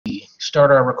start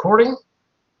our recording.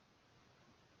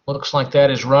 Looks like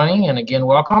that is running, and again,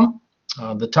 welcome.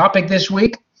 The topic this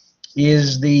week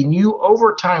is the new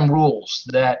overtime rules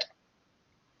that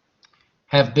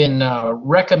have been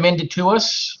recommended to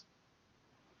us.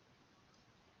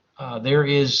 There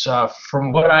is,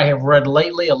 from what I have read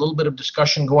lately, a little bit of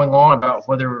discussion going on about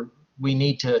whether we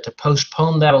need to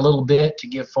postpone that a little bit to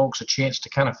give folks a chance to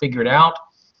kind of figure it out.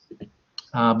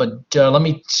 But let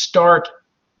me start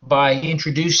by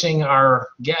introducing our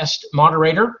guest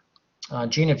moderator.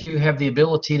 Gina, if you have the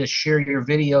ability to share your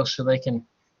video so they can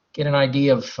get an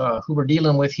idea of who we're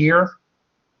dealing with here.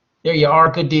 There you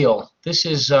are, good deal. This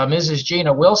is Mrs.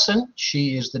 Gina Wilson.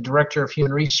 She is the Director of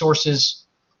Human Resources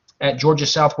at Georgia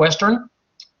Southwestern.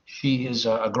 She is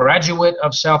a graduate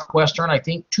of Southwestern, I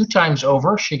think 2 times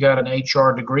over. She got an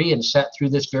HR degree and sat through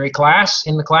this very class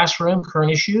in the classroom,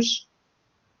 current issues.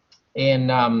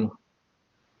 And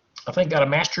I think got a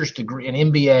master's degree, an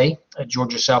MBA at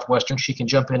Georgia Southwestern. She can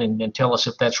jump in and tell us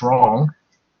if that's wrong.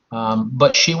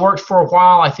 But she worked for a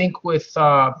while, I think, with,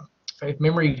 if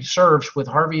memory serves, with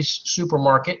Harvey's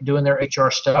Supermarket doing their HR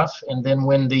stuff. And then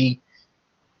when the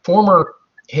former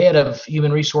head of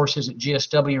human resources at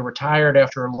GSW retired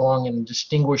after a long and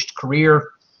distinguished career,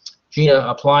 Gina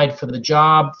applied for the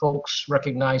job. Folks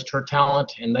recognized her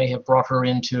talent, and they have brought her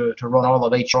in to run all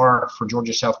of HR for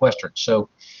Georgia Southwestern. So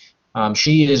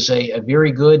she is a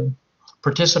very good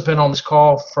participant on this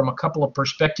call from a couple of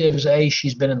perspectives. A,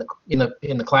 she's been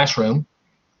in the classroom.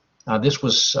 This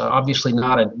was obviously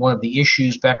not one of the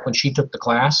issues back when she took the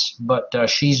class, but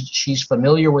she's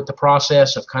familiar with the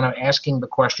process of kind of asking the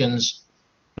questions,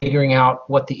 figuring out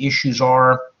what the issues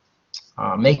are,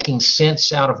 making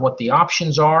sense out of what the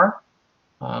options are.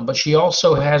 But she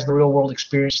also has the real world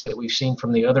experience that we've seen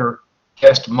from the other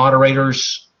guest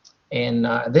moderators. And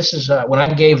this is when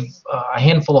I gave a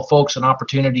handful of folks an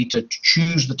opportunity to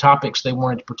choose the topics they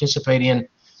wanted to participate in.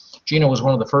 Gina was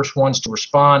one of the first ones to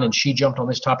respond, and she jumped on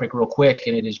this topic real quick,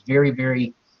 and it is very,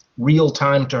 very real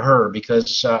time to her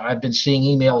because I've been seeing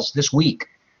emails this week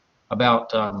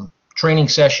about training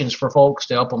sessions for folks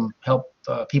to help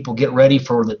people get ready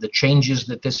for the changes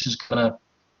that this is going to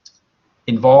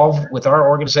involve with our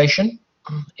organization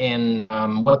and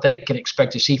what they can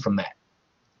expect to see from that.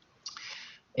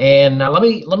 And let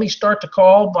me start the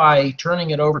call by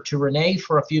turning it over to Renee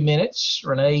for a few minutes.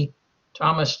 Renee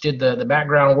Thomas did the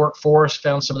background work for us,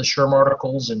 found some of the SHRM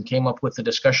articles, and came up with the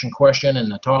discussion question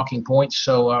and the talking points.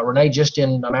 So Renee, just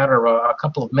in a matter of a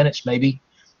couple of minutes maybe,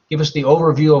 give us the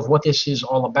overview of what this is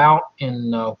all about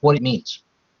and what it means.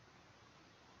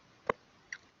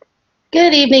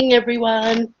 Good evening,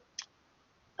 everyone.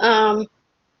 So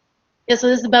this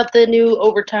is about the new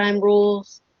overtime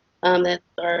rules that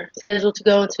are scheduled to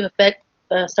go into effect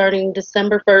starting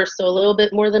December 1st, so a little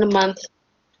bit more than a month.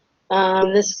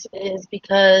 This is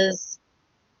because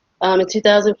in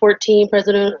 2014,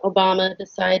 President Obama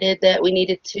decided that we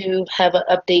needed to have an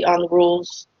update on the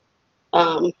rules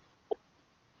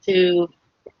to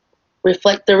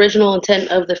reflect the original intent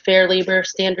of the Fair Labor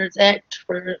Standards Act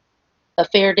for a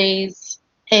fair day's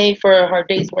pay for a hard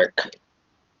day's work.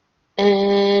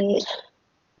 And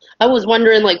I was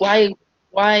wondering, like, why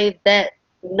that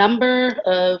number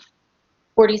of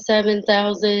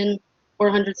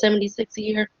 $47,476 a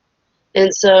year.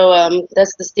 And so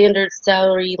that's the standard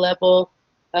salary level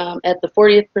at the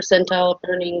 40th percentile of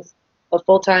earnings of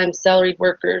full-time salaried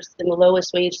workers in the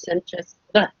lowest wage census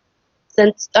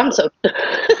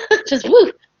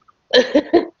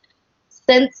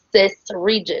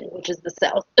region, which is the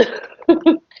South.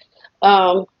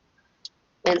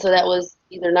 And so that was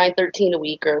either $913 a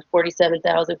week or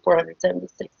 $47,476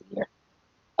 a year.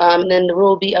 And then the rule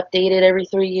will be updated every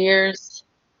 3 years.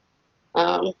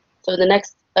 So the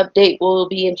next update will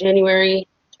be in January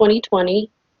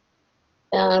 2020.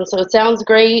 So it sounds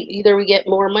great. Either we get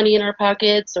more money in our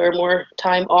pockets or more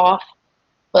time off,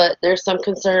 but there's some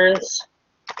concerns.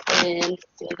 And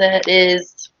so that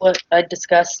is what I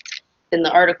discussed in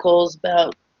the articles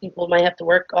about people might have to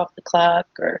work off the clock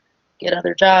or get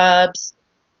other jobs,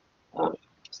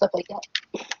 stuff like that.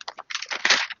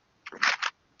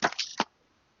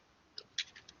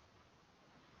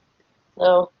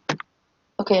 So,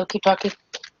 okay, I'll keep talking.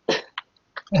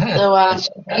 So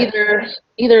either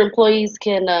employees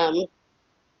can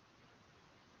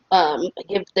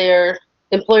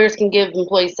employers can give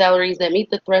employees salaries that meet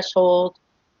the threshold.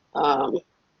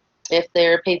 If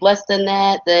they're paid less than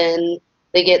that, then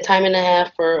they get time and a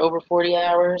half for over 40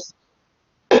 hours.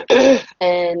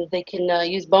 And they can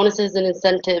use bonuses and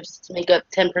incentives to make up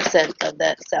 10% of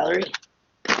that salary.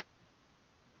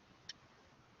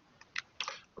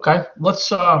 Okay, let's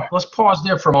pause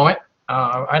there for a moment.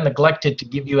 I neglected to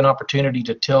give you an opportunity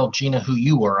to tell Gina who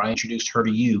you were. I introduced her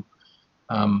to you.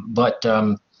 But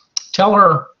tell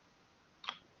her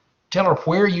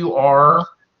where you are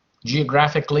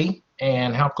geographically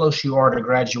and how close you are to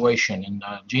graduation. And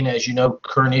Gina, as you know,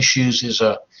 Current Issues is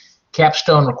a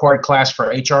capstone required class for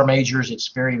HR majors. It's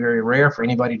very, very rare for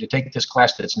anybody to take this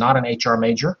class that's not an HR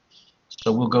major.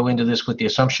 So we'll go into this with the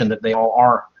assumption that they all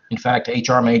are, in fact,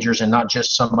 HR majors and not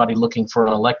just somebody looking for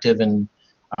an elective and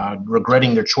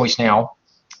regretting their choice now.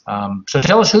 So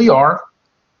tell us who you are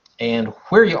and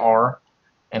where you are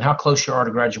and how close you are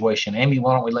to graduation. Amy,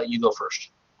 why don't we let you go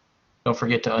first? Don't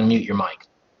forget to unmute your mic.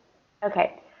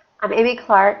 Okay. I'm Amy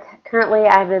Clark. Currently,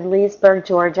 I'm in Leesburg,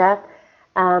 Georgia.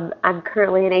 I'm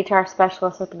currently an HR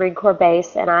specialist at the Marine Corps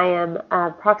base, and I am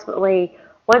approximately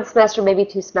 1 semester, maybe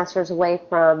 2 semesters away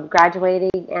from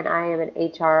graduating, and I am an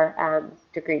HR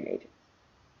degree major.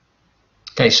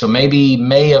 Okay, so maybe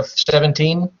May of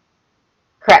 17?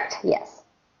 Correct, yes.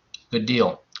 Good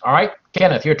deal. All right,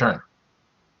 Kenneth, your turn.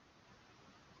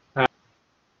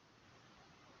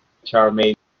 HR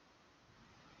major.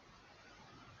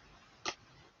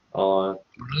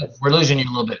 We're losing you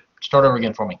a little bit. Start over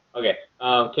again for me. Okay.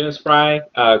 Kenneth Spry,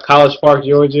 College Park,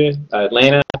 Georgia,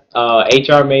 Atlanta.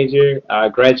 HR major.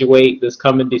 Graduate this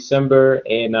coming December,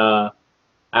 and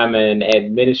I'm an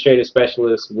administrative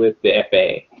specialist with the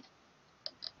FAA.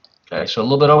 Okay, so a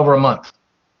little bit over a month.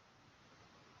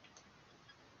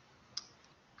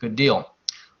 Good deal.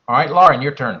 All right, Lauren,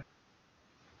 your turn.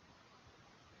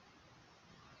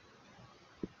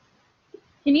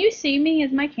 Can you see me?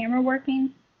 Is my camera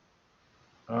working?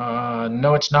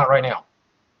 No, it's not right now.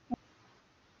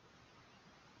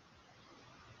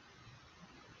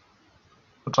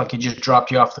 Looks like he just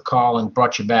dropped you off the call and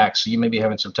brought you back, so you may be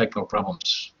having some technical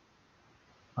problems.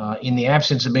 In the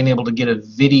absence of being able to get a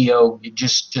video, you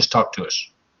just talk to us.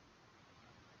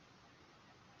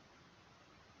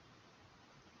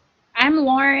 I'm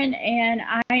Lauren, and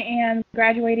I am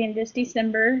graduating this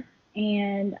December,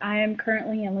 and I am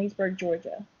currently in Leesburg,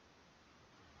 Georgia.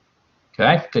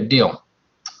 Okay, good deal.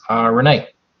 Renee.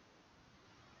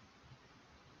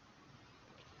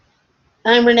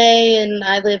 I'm Renee, and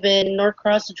I live in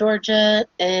Norcross, Georgia,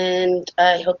 and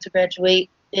I hope to graduate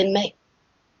in May.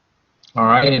 All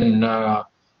right, and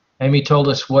Amy told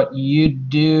us what you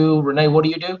do. Renee, what do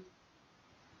you do?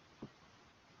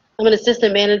 I'm an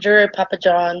assistant manager at Papa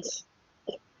John's.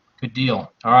 Good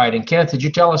deal. All right, and Kenneth, did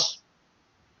you tell us?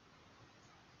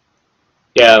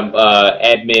 Yeah, I'm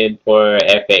admin for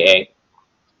FAA.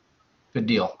 Good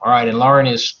deal. All right, and Lauren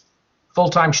is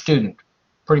full-time student,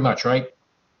 pretty much, right?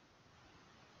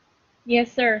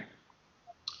 Yes, sir.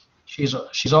 She's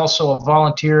also a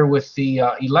volunteer with the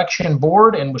election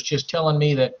board, and was just telling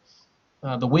me that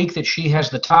the week that she has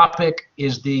the topic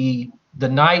is the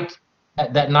night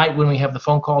that night when we have the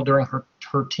phone call during her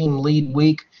team lead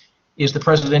week is the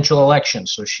presidential election.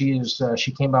 So she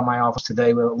came by my office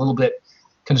today with a little bit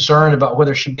concerned about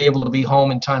whether she'd be able to be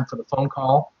home in time for the phone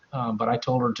call. But I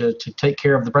told her to take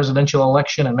care of the presidential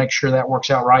election and make sure that works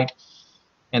out right,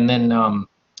 and then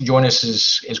join us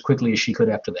as quickly as she could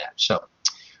after that. So,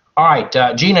 all right,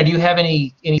 Gina, do you have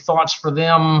any thoughts for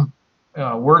them,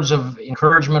 words of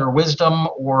encouragement or wisdom,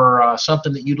 or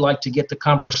something that you'd like to get the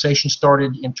conversation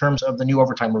started in terms of the new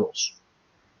overtime rules?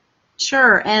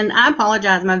 Sure, and I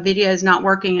apologize, my video is not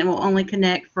working and will only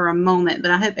connect for a moment,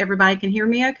 but I hope everybody can hear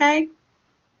me okay?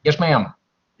 Yes, ma'am.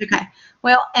 Okay.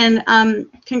 Well, and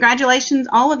congratulations,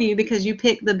 all of you, because you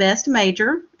picked the best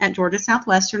major at Georgia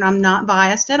Southwestern. I'm not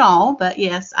biased at all, but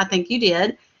yes, I think you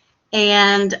did.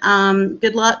 And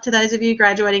good luck to those of you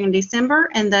graduating in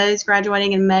December, and those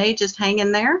graduating in May, just hang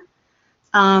in there.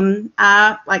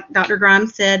 I, like Dr.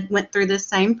 Grimes said, went through this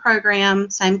same program,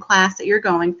 same class that you're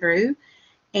going through.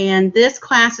 And this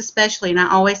class especially, and I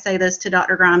always say this to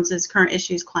Dr. Grimes' Current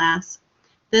Issues class,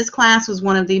 this class was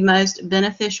one of the most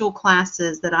beneficial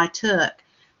classes that I took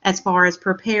as far as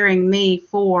preparing me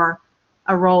for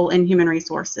a role in human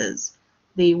resources.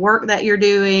 The work that you're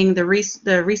doing, the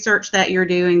research that you're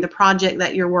doing, the project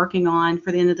that you're working on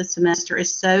for the end of the semester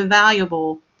is so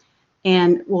valuable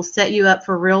and will set you up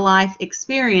for real life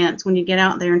experience when you get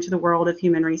out there into the world of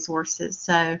human resources.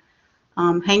 So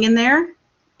hang in there.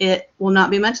 It will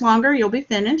not be much longer. You'll be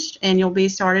finished and you'll be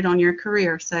started on your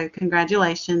career. So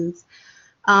congratulations.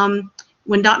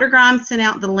 When Dr. Grimes sent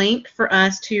out the link for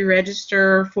us to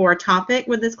register for a topic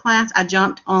with this class, I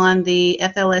jumped on the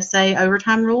FLSA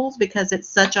overtime rules because it's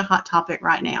such a hot topic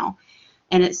right now.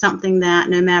 And it's something that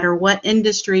no matter what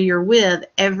industry you're with,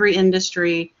 every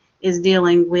industry is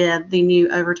dealing with the new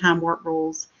overtime work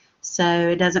rules. So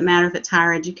it doesn't matter if it's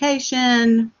higher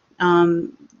education,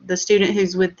 the student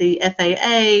who's with the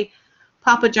FAA,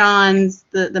 Papa John's,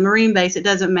 the Marine base, it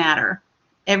doesn't matter.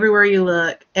 Everywhere you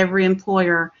look, every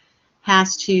employer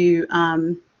has to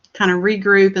kind of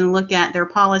regroup and look at their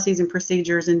policies and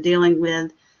procedures in dealing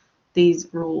with these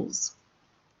rules.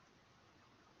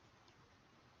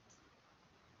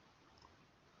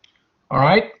 All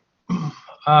right.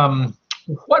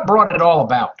 What brought it all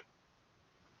about?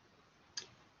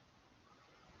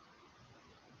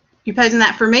 You posing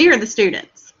that for me or the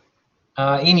students?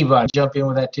 Anybody jump in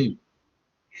with that too.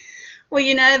 Well,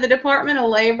 you know, the Department of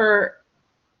Labor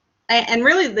and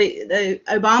really the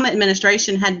Obama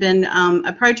administration had been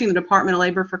approaching the Department of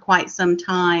Labor for quite some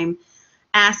time,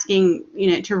 asking,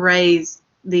 you know, to raise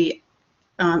the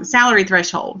salary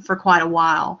threshold for quite a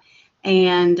while.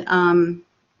 And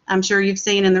I'm sure you've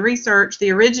seen in the research,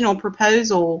 the original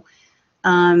proposal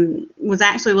was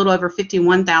actually a little over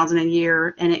 $51,000 a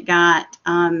year, and it got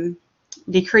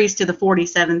decreased to the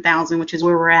 $47,000, which is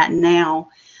where we're at now.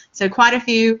 So quite a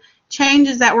few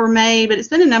changes that were made, but it's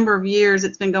been a number of years.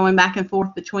 It's been going back and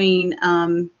forth between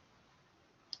the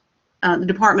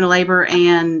Department of Labor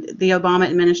and the Obama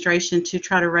administration to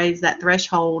try to raise that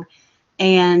threshold.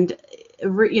 And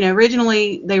you know,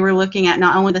 originally they were looking at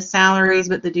not only the salaries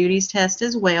but the duties test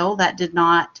as well. That did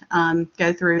not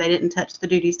go through. They didn't touch the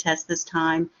duties test this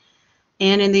time.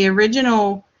 And in the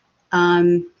original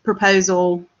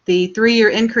proposal, the 3-year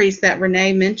increase that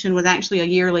Renee mentioned was actually a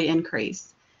yearly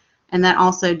increase, and that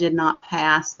also did not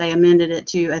pass. They amended it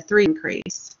to a 3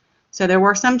 increase. So there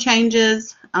were some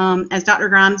changes. As Dr.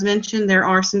 Grimes mentioned, there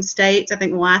are some states, I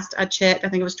think the last I checked, I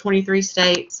think it was 23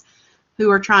 states, who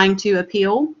are trying to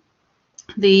appeal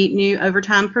the new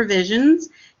overtime provisions.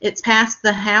 It's passed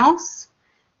the House.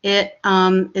 It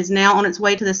is now on its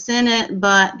way to the Senate,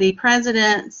 but the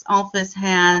President's office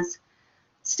has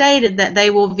stated that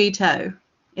they will veto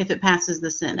if it passes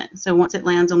the Senate. So once it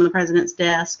lands on the President's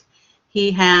desk,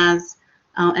 he has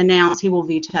announced he will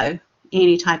veto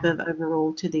any type of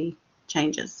overrule to the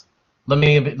changes. Let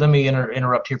me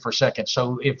interrupt here for a second.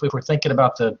 So if we're thinking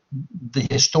about the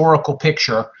historical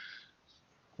picture,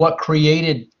 what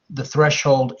created the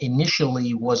threshold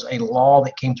initially was a law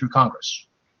that came through Congress.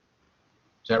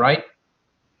 Is that right?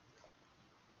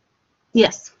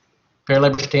 Yes. Fair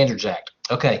Labor Standards Act.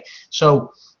 Okay.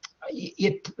 So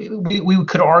we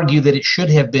could argue that it should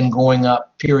have been going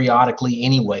up periodically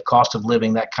anyway, cost of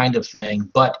living, that kind of thing.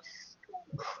 But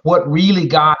what really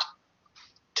got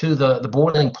to the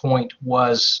boiling point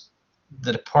was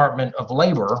the Department of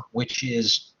Labor, which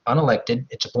is unelected,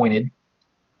 it's appointed,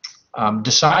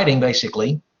 deciding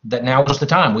basically that now was the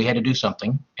time we had to do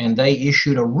something, and they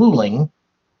issued a ruling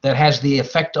that has the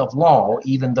effect of law,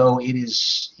 even though it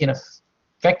is in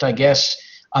effect, I guess,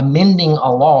 amending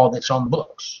a law that's on the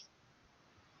books.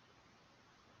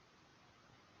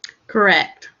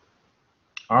 Correct.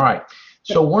 All right.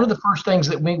 So one of the first things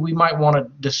that we might want to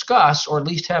discuss, or at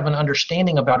least have an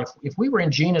understanding about, if we were in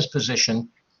Gina's position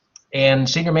and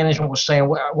senior management was saying,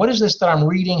 what is this that I'm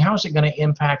reading? How is it going to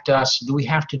impact us? Do we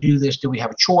have to do this? Do we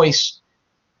have a choice?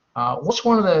 What's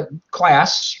one of the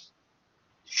class?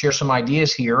 Share some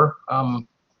ideas here.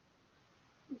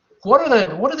 What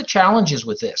are the challenges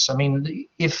with this? I mean,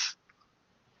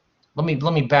 let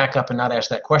me back up and not ask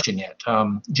that question yet.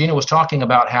 Gina was talking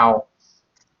about how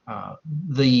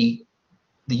the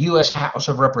U.S. House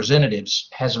of Representatives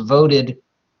has voted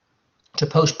to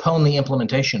postpone the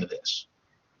implementation of this,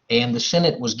 and the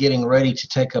Senate was getting ready to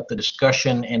take up the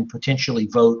discussion and potentially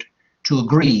vote to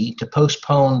agree to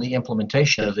postpone the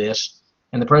implementation of this,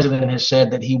 and the president has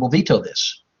said that he will veto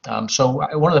this. So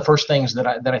one of the first things that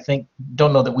I think,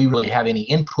 don't know that we really have any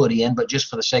input in, but just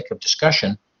for the sake of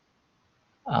discussion,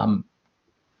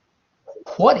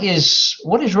 what is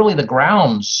really the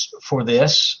grounds for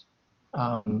this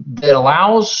that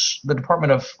allows the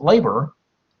Department of Labor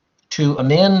to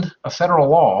amend a federal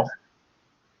law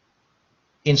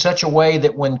in such a way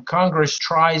that when Congress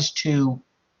tries to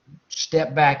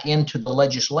step back into the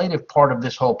legislative part of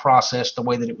this whole process, the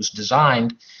way that it was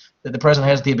designed, that the president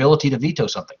has the ability to veto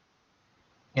something,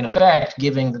 in effect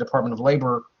giving the Department of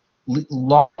Labor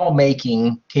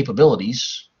lawmaking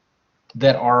capabilities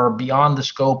that are beyond the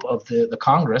scope of the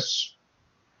Congress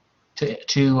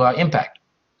to impact.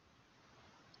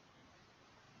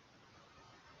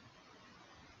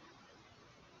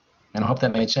 And I hope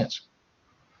that made sense.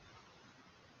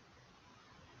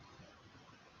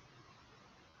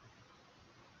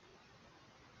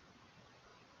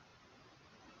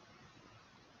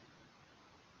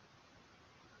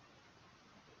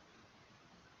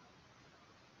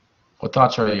 What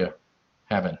thoughts are you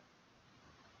having?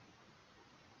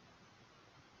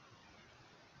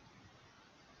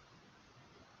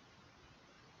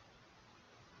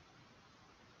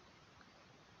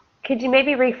 Could you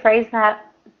maybe rephrase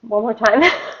that one more time?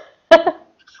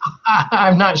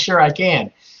 I'm not sure I can.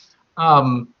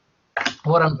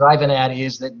 What I'm driving at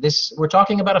is that we're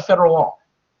talking about a federal law,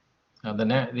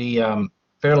 the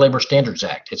Fair Labor Standards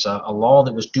Act. It's a law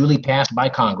that was duly passed by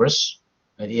Congress.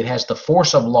 It has the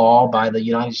force of law by the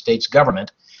United States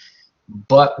government.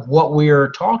 But what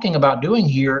we're talking about doing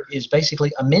here is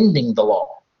basically amending the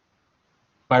law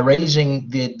by raising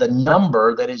the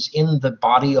number that is in the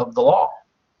body of the law.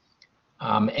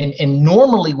 And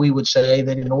normally we would say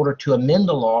that in order to amend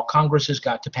the law, Congress has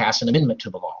got to pass an amendment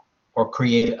to the law or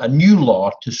create a new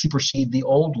law to supersede the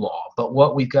old law. But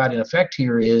what we've got in effect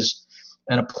here is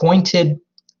an appointed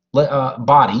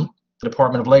body, the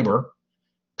Department of Labor,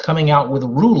 coming out with a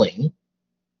ruling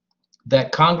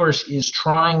that Congress is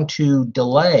trying to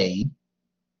delay,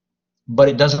 but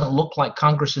it doesn't look like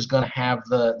Congress is going to have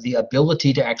the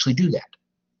ability to actually do that.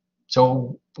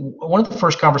 So one of the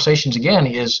first conversations, again,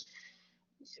 is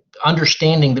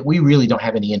understanding that we really don't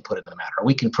have any input in the matter.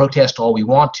 We can protest all we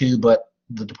want to, but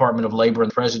the Department of Labor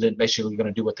and the President basically are going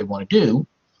to do what they want to do.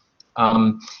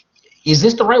 Is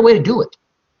this the right way to do it?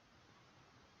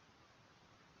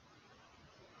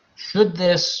 Should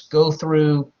this go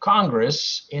through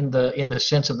Congress in the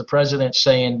sense of the President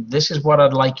saying, this is what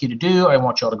I'd like you to do, I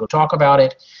want y'all to go talk about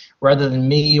it, rather than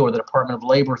me or the Department of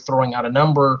Labor throwing out a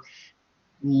number?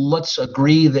 Let's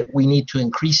agree that we need to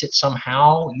increase it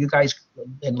somehow. You guys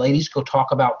and ladies go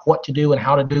talk about what to do and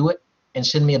how to do it, and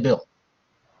send me a bill.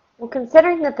 Well,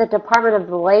 considering that the Department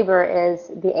of Labor is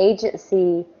the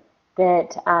agency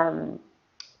that, I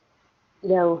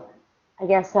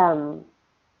guess,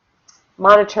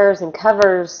 monitors and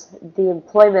covers the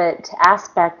employment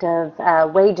aspect of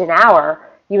wage and hour,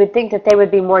 you would think that they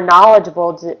would be more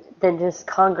knowledgeable than just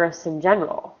Congress in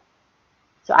general.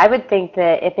 So I would think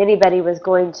that if anybody was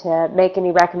going to make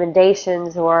any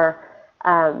recommendations or,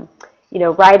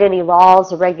 write any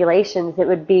laws or regulations, it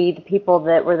would be the people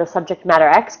that were the subject matter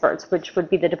experts, which would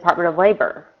be the Department of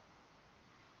Labor.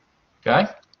 Okay?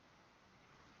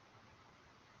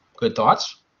 Good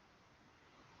thoughts?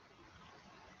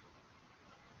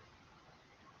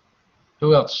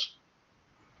 Who else?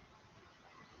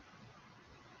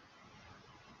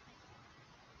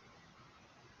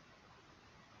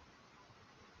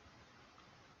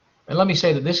 And let me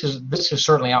say that this is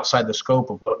certainly outside the scope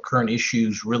of what current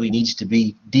issues really needs to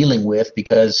be dealing with,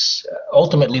 because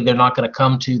ultimately they're not going to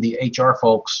come to the HR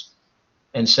folks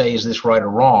and say, is this right or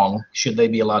wrong? Should they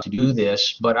be allowed to do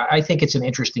this? But I think it's an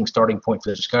interesting starting point for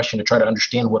the discussion to try to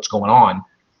understand what's going on.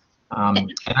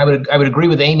 And I would agree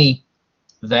with Amy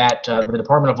that the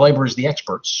Department of Labor is the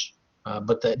experts.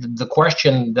 But the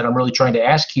question that I'm really trying to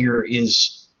ask here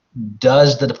is,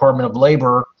 does the Department of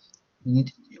Labor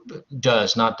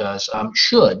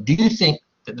should, do you think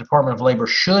that the Department of Labor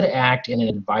should act in an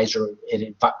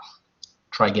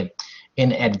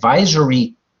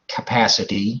advisory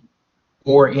capacity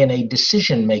or in a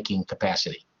decision-making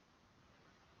capacity?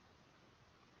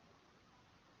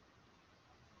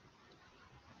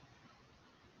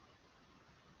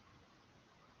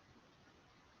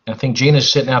 I think Gina's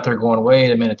sitting out there going,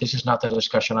 wait a minute, this is not the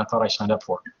discussion I thought I signed up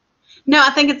for. No,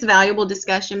 I think it's a valuable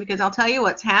discussion, because I'll tell you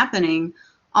what's happening.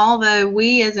 Although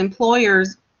we as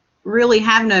employers really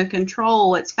have no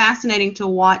control, it's fascinating to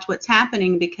watch what's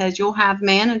happening, because you'll have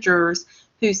managers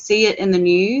who see it in the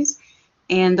news,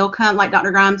 and they'll come, like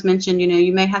Dr. Grimes mentioned,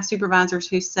 you may have supervisors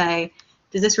who say,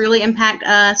 does this really impact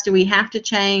us? Do we have to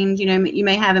change? You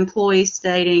may have employees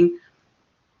stating,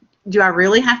 do I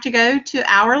really have to go to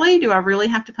hourly? Do I really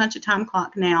have to punch a time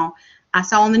clock now? I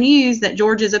saw on the news that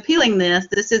Georgia's appealing this.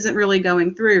 This isn't really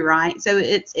going through, right? So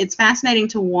it's fascinating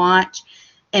to watch.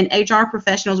 And HR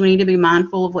professionals, we need to be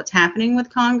mindful of what's happening with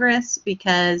Congress,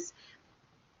 because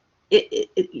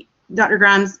Dr.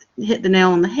 Grimes hit the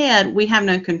nail on the head. We have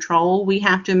no control. We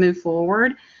have to move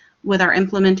forward with our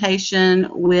implementation,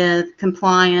 with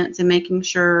compliance, and making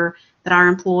sure that our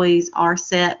employees are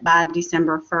set by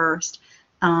December 1st.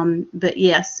 But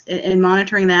yes, in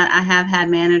monitoring that, I have had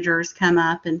managers come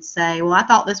up and say, well, I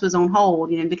thought this was on hold,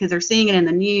 because they're seeing it in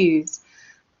the news.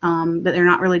 But they're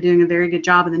not really doing a very good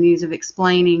job in the news of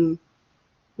explaining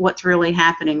what's really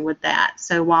happening with that.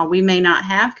 So while we may not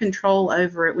have control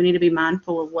over it, we need to be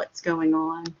mindful of what's going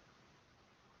on.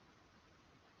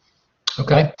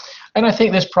 Okay. And I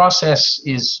think this process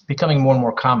is becoming more and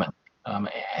more common.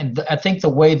 And I think the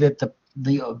way that the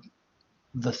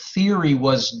theory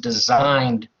was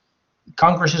designed,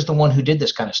 Congress is the one who did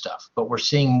this kind of stuff, but we're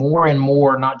seeing more and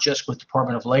more, not just with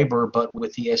Department of Labor, but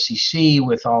with the SEC,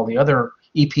 with all the other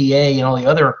EPA and all the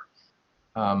other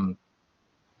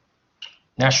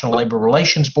National Labor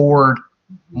Relations Board,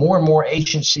 more and more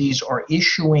agencies are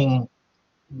issuing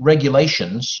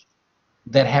regulations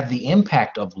that have the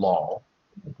impact of law,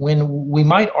 when we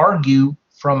might argue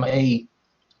from a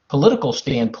political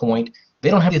standpoint, they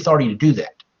don't have the authority to do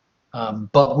that.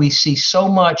 But we see so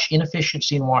much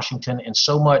inefficiency in Washington and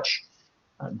so much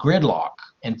gridlock,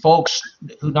 and folks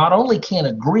who not only can't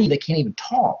agree, they can't even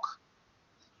talk,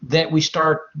 that we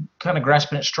start kind of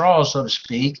grasping at straws, so to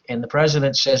speak, and the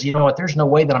president says, you know what, there's no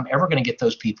way that I'm ever going to get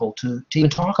those people to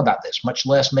even talk about this, much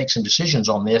less make some decisions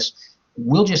on this.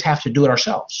 We'll just have to do it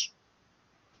ourselves.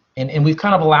 And we've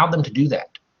kind of allowed them to do that.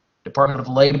 Department of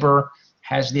Labor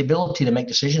has the ability to make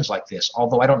decisions like this,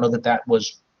 although I don't know that that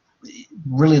was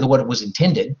really what it was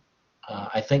intended.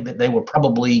 I think that they were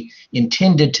probably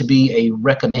intended to be a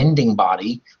recommending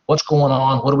body. What's going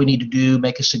on? What do we need to do?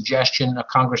 Make a suggestion.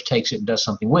 Congress takes it and does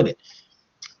something with it.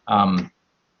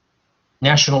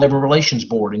 National Labor Relations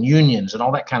Board and unions and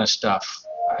all that kind of stuff,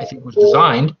 I think, was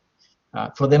designed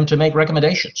for them to make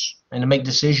recommendations and to make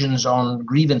decisions on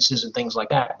grievances and things like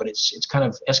that. But it's kind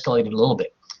of escalated a little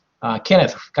bit.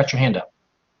 Kenneth, got your hand up.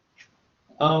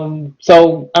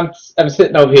 So I'm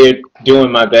sitting over here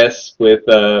doing my best with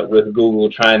Google,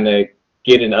 trying to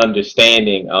get an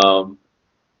understanding.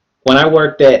 When I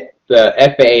worked at the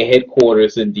FAA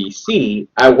headquarters in DC,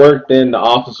 I worked in the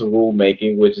Office of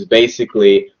Rulemaking, which is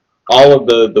basically all of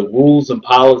the rules and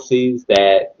policies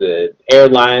that the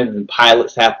airlines and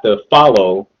pilots have to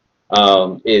follow.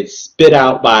 Is spit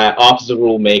out by Office of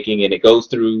Rulemaking, and it goes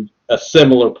through a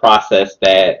similar process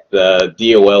that the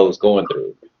DOL is going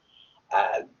through.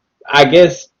 I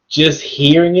guess just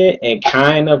hearing it and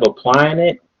kind of applying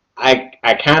it, I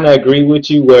kind of agree with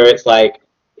you where it's like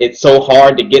it's so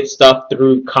hard to get stuff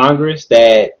through Congress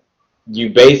that you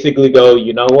basically go,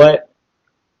 you know what?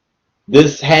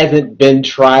 This hasn't been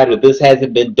tried or this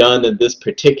hasn't been done in this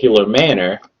particular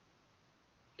manner.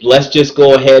 Let's just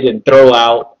go ahead and throw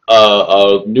out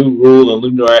a new rule, a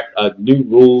new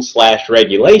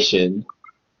rule/regulation.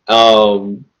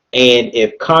 And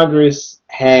if Congress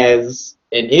has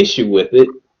an issue with it,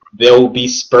 they'll be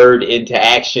spurred into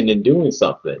action in doing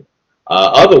something.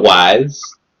 Otherwise,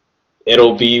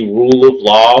 it'll be rule of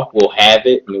law. We'll have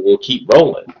it, and we'll keep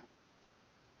rolling.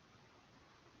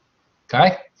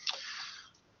 Okay.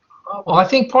 Well, I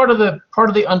think part of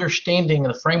the understanding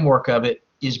of the framework of it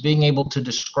is being able to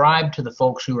describe to the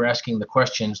folks who are asking the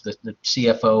questions, the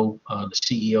CFO, the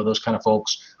CEO, those kind of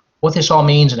folks, what this all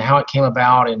means and how it came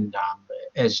about. And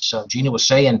as Gina was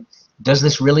saying, does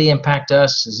this really impact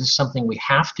us? Is this something we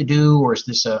have to do, or is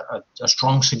this a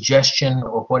strong suggestion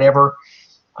or whatever?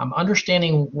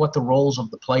 Understanding what the roles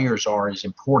of the players are is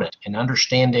important, and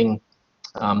understanding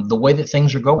the way that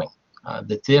things are going,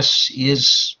 that this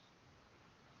is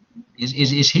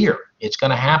here. It's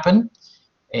going to happen,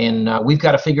 and we've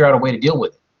got to figure out a way to deal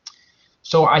with it.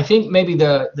 So I think maybe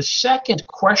the second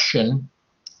question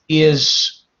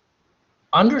is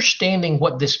understanding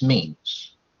what this means.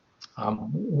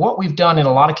 What we've done in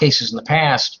a lot of cases in the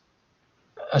past,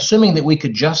 assuming that we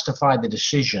could justify the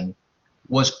decision,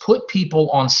 was put people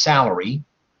on salary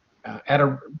at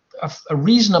a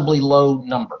reasonably low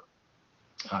number.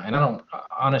 And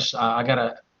I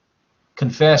gotta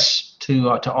confess to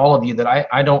all of you that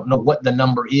I don't know what the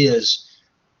number is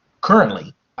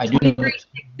currently. I do know.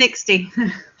 23,660.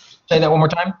 Say that one more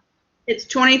time. It's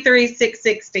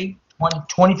 23,660.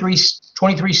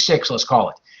 23.6, let's call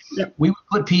it. Yep. We would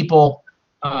put people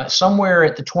somewhere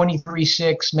at the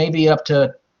 23.6, maybe up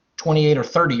to 28 or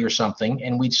 30 or something,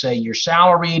 and we'd say you're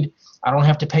salaried. I don't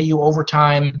have to pay you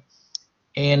overtime.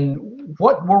 And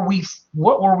what were we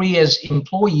as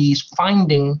employees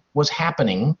finding was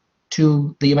happening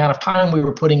to the amount of time we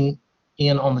were putting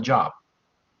in on the job?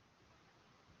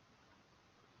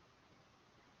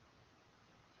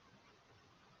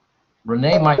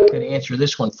 Renee might could answer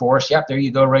this one for us. Yep, there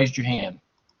you go. Raised your hand.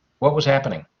 What was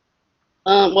happening?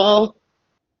 Well,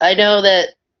 I know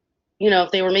that,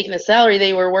 if they were making a salary,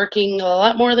 they were working a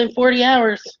lot more than 40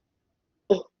 hours.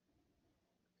 So,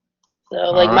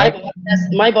 like, right.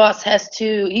 my boss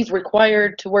he's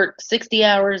required to work 60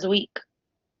 hours a week.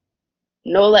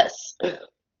 No less.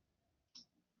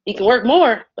 He can work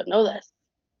more, but no less.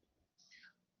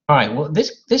 All right. Well,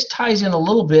 this ties in a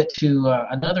little bit to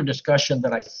another discussion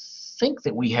that I think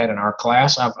that we had in our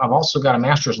class. I've also got a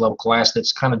master's level class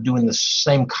that's kind of doing the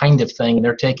same kind of thing.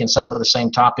 They're taking some of the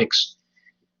same topics,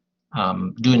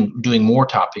 doing more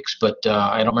topics, but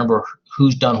I don't remember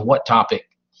who's done what topic.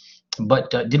 But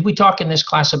did we talk in this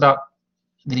class about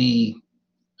the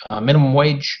minimum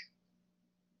wage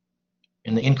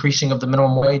and the increasing of the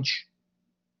minimum wage?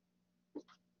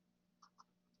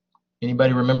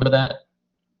 Anybody remember that?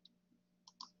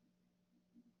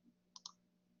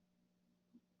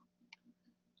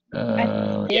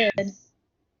 Did.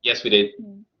 Yes, we did.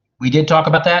 We did talk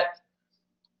about that,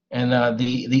 and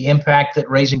the impact that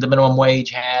raising the minimum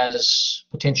wage has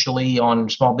potentially on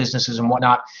small businesses and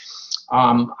whatnot.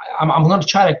 I'm going to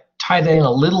try to tie that in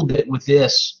a little bit with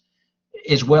this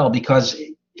as well, because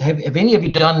have any of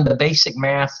you done the basic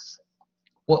math?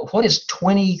 What is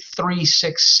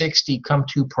 23,660 come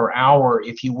to per hour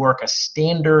if you work a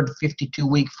standard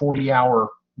 52-week, 40-hour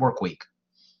work week?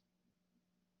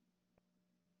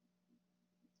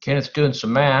 Kenneth's doing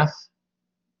some math.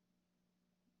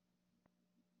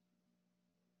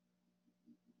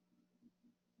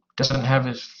 Doesn't have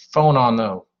his phone on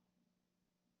though.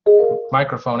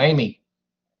 Microphone, Amy.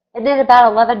 Isn't it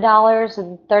about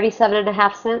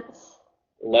 $11.37.5?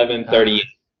 11:38.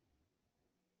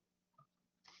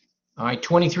 All right,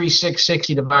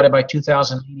 23,660 divided by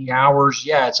 2,080 hours.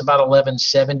 Yeah, it's about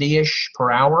 1170-ish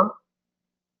per hour.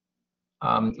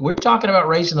 We're talking about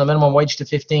raising the minimum wage to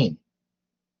 15.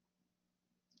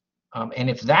 And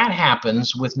if that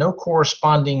happens with no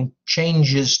corresponding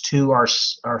changes to our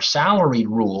salary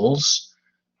rules,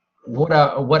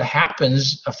 what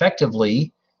happens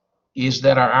effectively is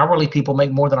that our hourly people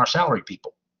make more than our salary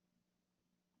people.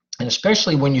 And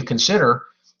especially when you consider,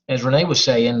 as Renee was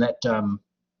saying, that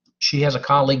she has a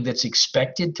colleague that's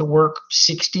expected to work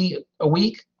 60 a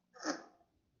week.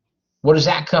 What does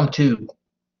that come to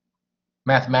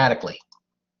mathematically?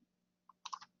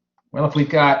 Well, if we've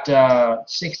got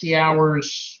 60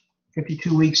 hours,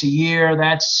 52 weeks a year,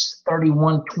 that's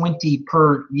 3,120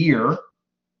 per year.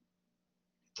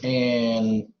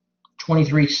 And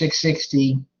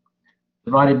 23,660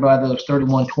 divided by those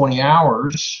 3,120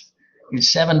 hours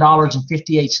is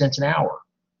 $7.58 an hour.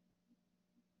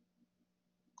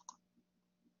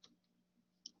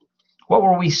 What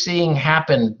were we seeing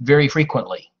happen very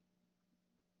frequently?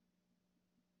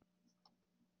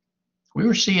 We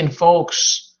were seeing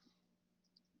folks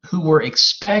who were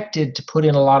expected to put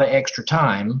in a lot of extra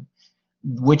time,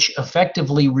 which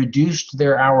effectively reduced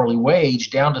their hourly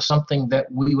wage down to something that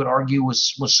we would argue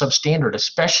was substandard,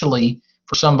 especially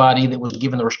for somebody that was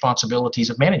given the responsibilities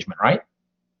of management, right?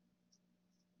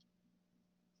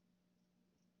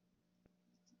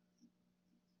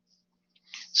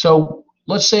 So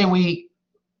let's say we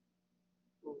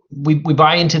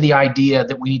buy into the idea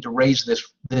that we need to raise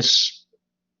this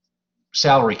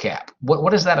salary cap.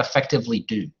 What does that effectively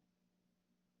do?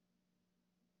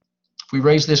 If we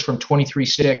raise this from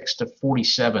 23.6 to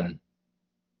 47,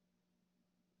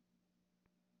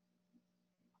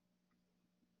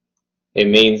 it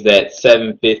means that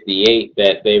 758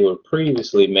 that they were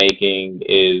previously making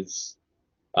is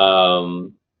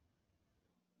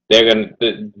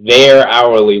their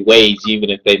hourly wage, even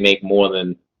if they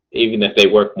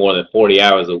work more than 40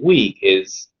 hours a week,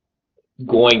 is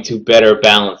going to better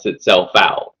balance itself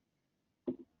out.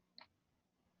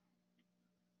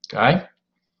 okay?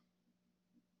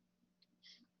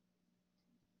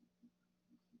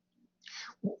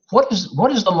 What does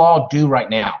the law do right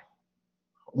now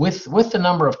with the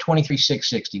number of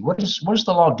 23,660? What does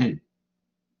the law do?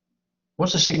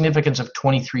 What's the significance of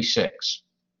 23.6?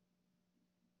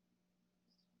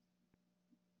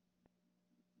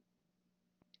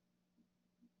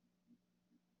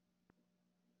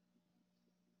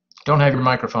 Don't have your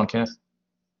microphone, Kenneth.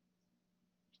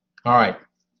 All right.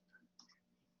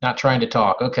 Not trying to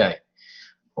talk. Okay.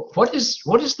 What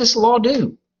does this law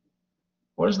do?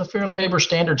 What does the Fair Labor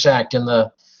Standards Act and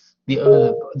the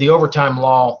overtime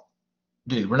law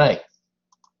do? Renee?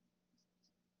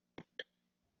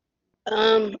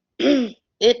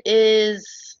 It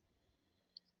is.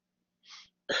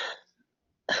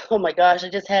 Oh my gosh, I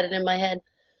just had it in my head.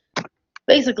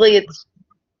 Basically, it's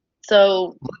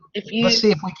so if you Let's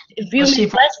see if you let's see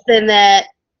make less than that,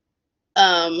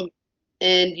 and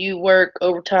you work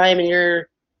overtime and you're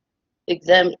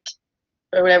exempt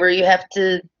or whatever, you have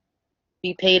to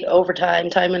be paid overtime,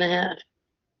 time and a half.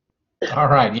 All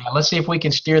right. Yeah. Let's see if we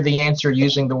can steer the answer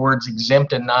using the words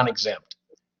exempt and non-exempt,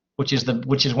 which is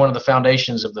one of the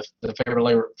foundations of the Fair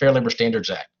Labor Standards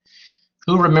Act.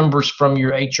 Who remembers from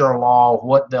your HR law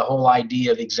what the whole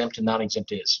idea of exempt and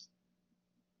non-exempt is?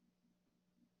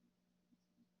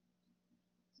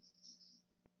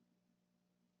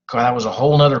 God, that was a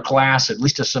whole nother class at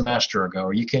least a semester ago.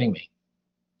 Are you kidding me?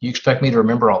 You expect me to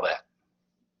remember all that?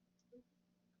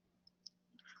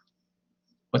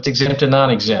 What's exempt and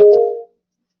non-exempt?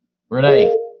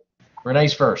 Renee.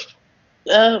 Renee's first.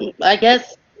 I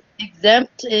guess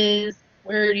exempt is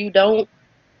where you don't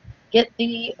get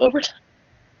the overtime.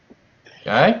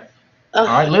 Okay. All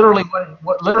right. Literally,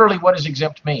 what does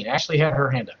exempt mean? Ashley had her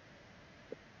hand up.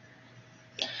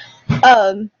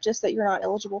 Just that you're not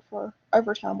eligible for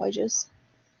overtime wages.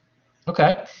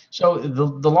 Okay, so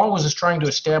the law was just trying to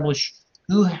establish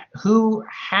who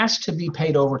has to be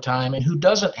paid overtime and who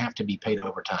doesn't have to be paid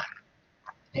overtime.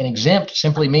 And exempt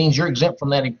simply means you're exempt from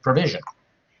that provision.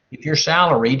 If you're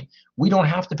salaried, we don't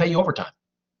have to pay you overtime.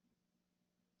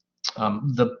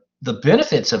 The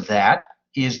benefits of that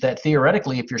is that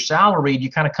theoretically, if you're salaried,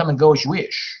 you kind of come and go as you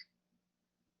wish.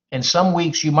 And some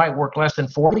weeks you might work less than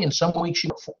 40, and some weeks you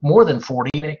work more than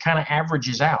 40, and it kind of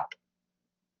averages out.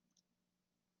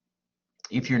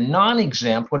 If you're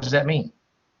non-exempt, what does that mean?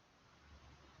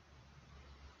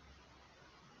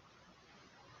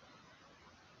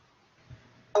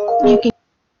 You can.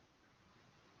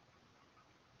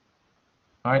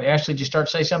 All right, Ashley, did you start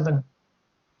to say something?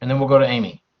 And then we'll go to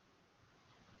Amy.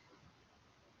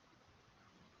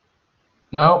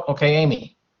 No? Okay,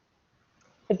 Amy.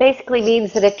 It basically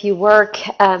means that if you work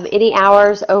any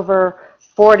hours over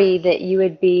 40, that you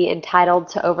would be entitled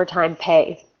to overtime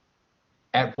pay.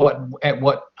 At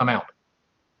what amount?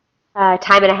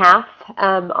 Time and a half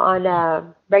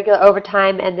on regular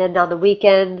overtime, and then on the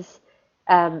weekends,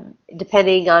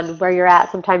 depending on where you're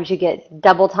at, sometimes you get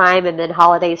double time and then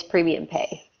holidays premium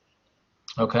pay.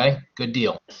 Okay, good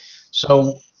deal.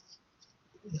 So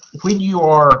when you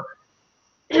are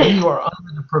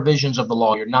under the provisions of the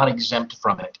law, you're not exempt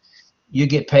from it. You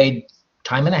get paid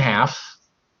time and a half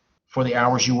for the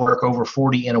hours you work over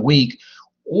 40 in a week,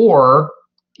 or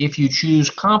if you choose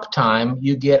comp time,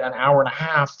 you get an hour and a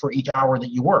half for each hour that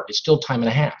you work. It's still time and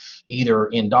a half, either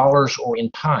in dollars or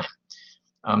in time.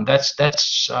 That's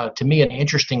to me an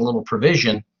interesting little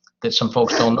provision that some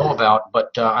folks don't know about.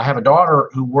 But I have a daughter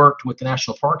who worked with the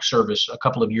National Park Service a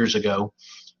couple of years ago,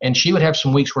 and she would have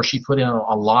some weeks where she put in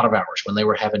a lot of hours when they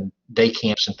were having day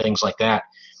camps and things like that.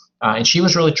 And she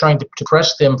was really trying to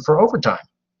press them for overtime.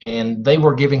 And they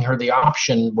were giving her the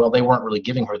option. Well, they weren't really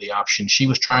giving her the option. She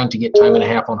was trying to get time and a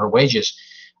half on her wages,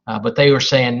 but they were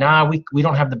saying, "Nah, we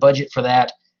don't have the budget for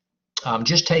that.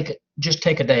 Just take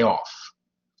a day off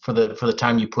for the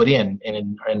time you put in."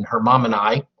 And her mom and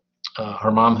I, her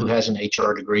mom who has an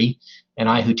HR degree, and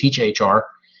I who teach HR,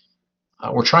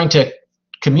 we're trying to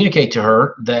communicate to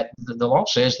her that the law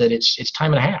says that it's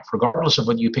time and a half, regardless of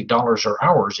whether you pick dollars or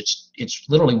hours. It's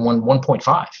literally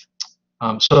 1.5.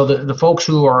 So the folks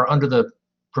who are under the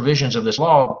provisions of this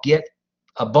law get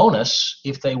a bonus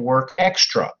if they work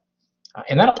extra,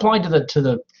 and that applied to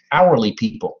the hourly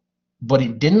people, but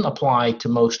it didn't apply to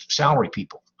most salary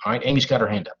people. All right, Amy's got her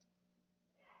hand up.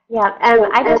 Yeah, and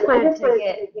I just wanted to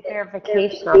get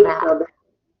clarification on that.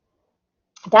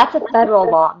 That's a federal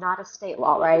law, not a state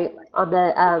law, right? On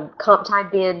the comp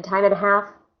time being time and a half.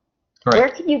 Correct. Where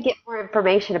can you get more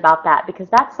information about that? Because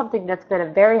that's something that's been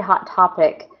a very hot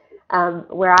topic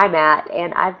where I'm at,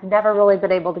 and I've never really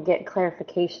been able to get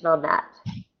clarification on that.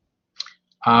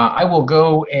 I will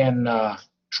go and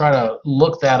try to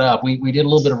look that up. We did a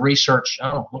little bit of research.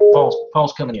 Oh, look,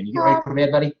 Paul's coming in. You get ready for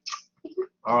bed, buddy?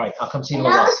 All right, I'll come see you in a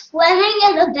little while. Swimming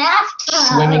in the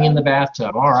bathtub. Swimming in the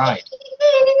bathtub. All right.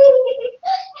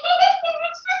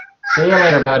 See you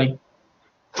later, buddy.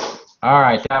 All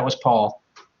right, that was Paul.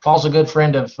 Paul's a good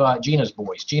friend of Gina's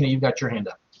boys. Gina, you've got your hand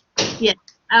up. Yeah.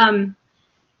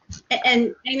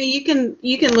 And Amy, you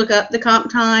can look up the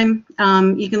comp time.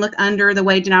 You can look under the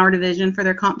wage and hour division for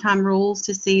their comp time rules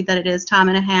to see that it is time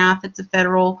and a half. It's a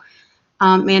federal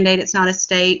mandate. It's not a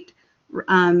state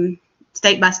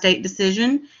by state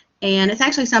decision, and it's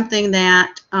actually something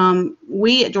that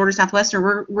we at Georgia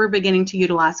Southwestern we're beginning to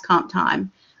utilize comp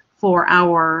time for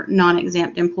our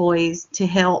non-exempt employees to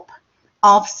help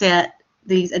offset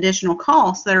these additional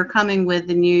costs that are coming with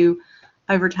the new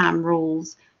overtime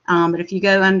rules. But if you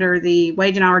go under the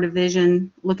wage and hour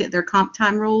division, look at their comp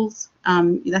time rules,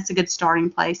 that's a good starting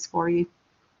place for you.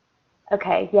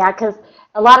 Okay, yeah, because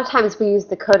a lot of times we use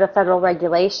the Code of Federal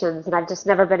Regulations, and I've just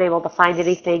never been able to find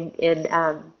anything in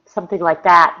something like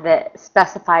that that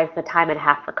specifies the time and a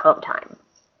half for comp time.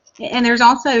 And there's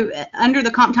also, under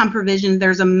the comp time provision,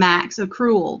 there's a max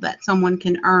accrual that someone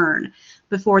can earn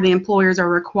before the employers are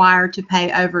required to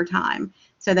pay overtime.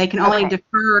 So they can only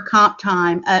defer comp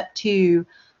time up to,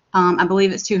 I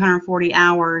believe it's 240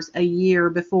 hours a year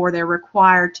before they're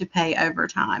required to pay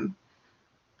overtime.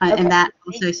 And that's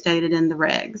also stated in the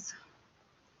regs.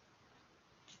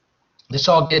 This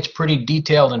all gets pretty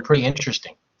detailed and pretty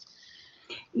interesting.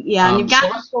 Yeah, and you've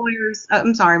got employers,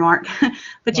 I'm sorry, Mark,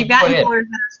 but you've got employers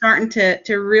that are starting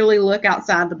to really look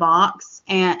outside the box.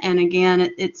 And again,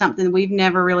 it's something we've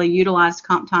never really utilized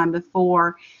comp time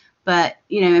before. But,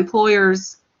 you know,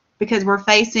 employers, because we're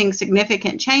facing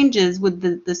significant changes with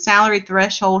the salary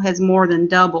threshold has more than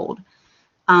doubled.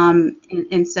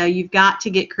 And so you've got to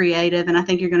get creative, and I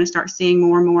think you're going to start seeing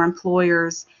more and more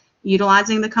employers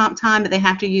utilizing the comp time, but they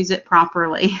have to use it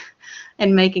properly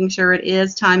and making sure it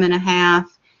is time and a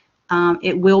half.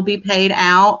 It will be paid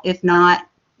out if not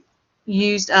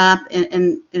used up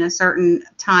in a certain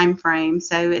time frame.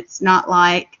 So it's not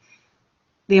like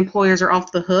the employers are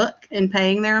off the hook in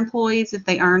paying their employees. If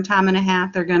they earn time and a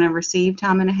half, they're going to receive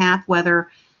time and a half, whether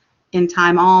in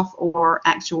time off or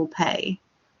actual pay.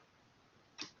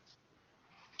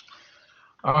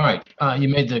 All right. You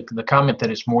made the comment that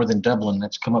it's more than doubling.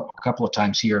 That's come up a couple of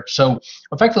times here. So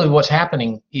effectively what's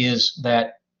happening is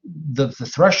that the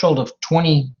threshold of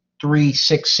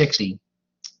 23,660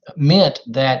 meant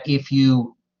that if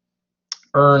you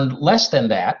earned less than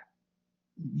that,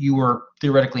 you were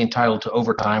theoretically entitled to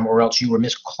overtime, or else you were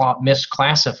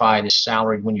misclassified as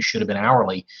salaried when you should have been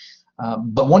hourly.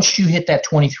 But once you hit that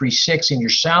 23,600 in your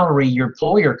salary, your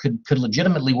employer could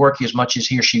legitimately work you as much as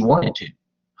he or she wanted to,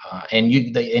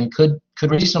 and could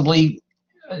reasonably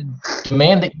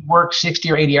demand that you work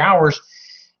 60 or 80 hours,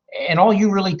 and all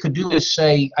you really could do is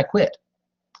say, I quit.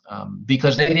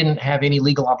 Because they didn't have any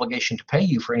legal obligation to pay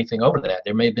you for anything over that.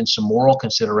 There may have been some moral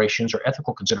considerations or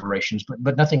ethical considerations,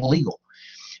 but nothing legal.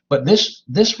 But this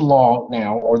law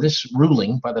now, or this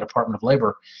ruling by the Department of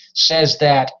Labor, says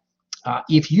that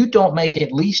if you don't make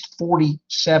at least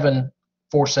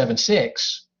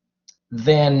 47,476,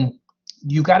 then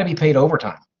you've got to be paid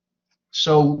overtime.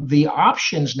 So the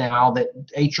options now that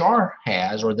HR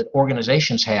has, or that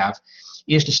organizations have,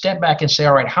 is to step back and say,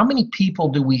 all right, how many people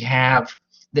do we have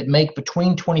that make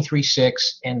between 23.6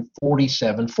 and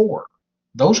 47.4?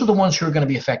 Those are the ones who are going to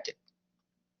be affected.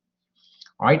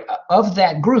 All right, of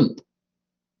that group,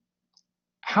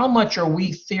 how much are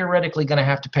we theoretically going to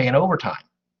have to pay in overtime?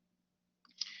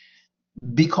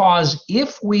 Because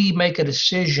if we make a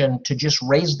decision to just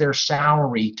raise their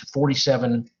salary to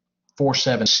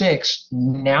 47,476,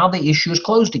 now the issue is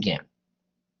closed again,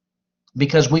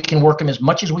 because we can work them as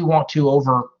much as we want to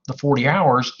over the 40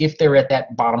 hours if they're at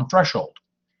that bottom threshold.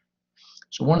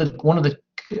 So one of the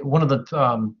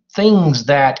things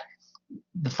that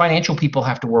the financial people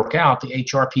have to work out, the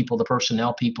HR people, the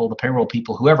personnel people, the payroll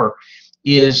people, whoever,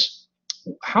 is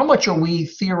how much are we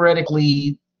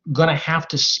theoretically going to have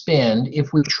to spend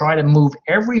if we try to move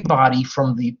everybody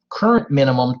from the current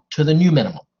minimum to the new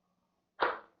minimum?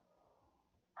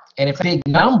 And if it's a big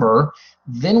number,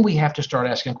 then we have to start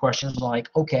asking questions like,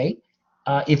 okay,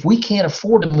 if we can't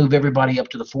afford to move everybody up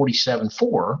to the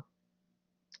 47.4,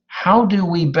 how do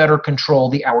we better control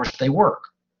the hours they work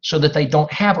so that they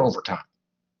don't have overtime?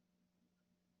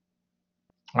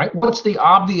 All right, what's the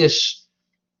obvious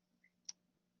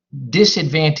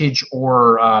disadvantage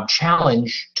or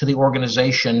challenge to the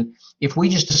organization if we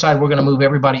just decide we're going to move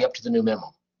everybody up to the new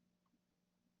minimum?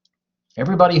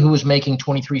 Everybody who was making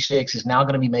 23.6 is now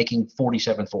going to be making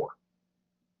 47.4.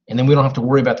 And then we don't have to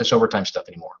worry about this overtime stuff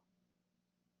anymore.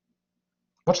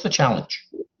 What's the challenge?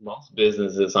 Most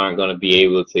businesses aren't going to be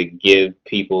able to give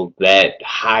people that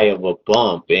high of a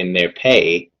bump in their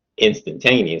pay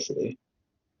instantaneously.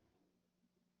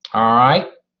 All right,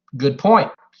 good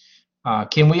point.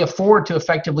 Can we afford to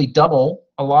effectively double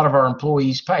a lot of our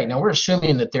employees' pay? Now, we're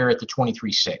assuming that they're at the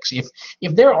 23.6.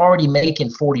 If they're already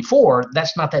making 44,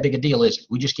 that's not that big a deal, is it?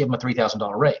 We just give them a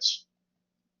 $3,000 raise.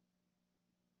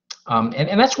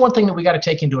 And that's one thing that we got to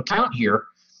take into account here.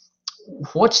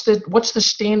 What's the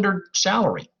standard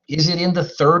salary? Is it in the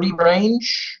 30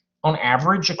 range on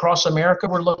average across America?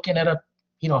 We're looking at a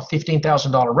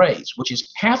 $15,000 raise, which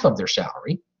is half of their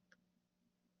salary.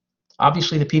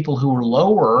 Obviously, the people who are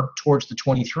lower towards the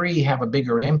 23 have a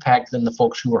bigger impact than the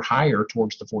folks who are higher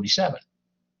towards the 47.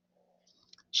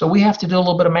 So we have to do a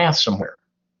little bit of math somewhere.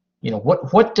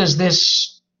 What does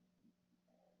this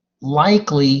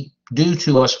likely do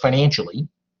to us financially?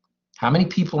 How many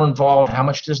people are involved? How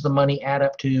much does the money add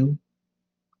up to?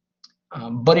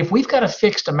 But if we've got a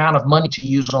fixed amount of money to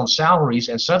use on salaries,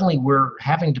 and suddenly we're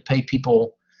having to pay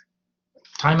people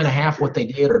time and a half what they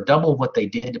did or double what they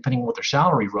did, depending on what their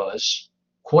salary was,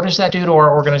 what does that do to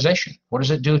our organization? What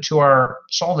does it do to our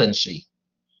solvency?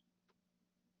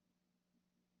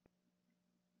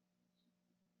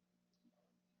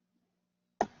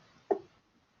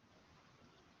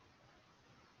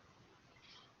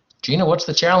 Gina, what's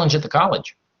the challenge at the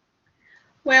college?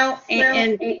 Well,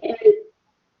 and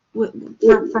for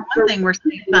one thing, we're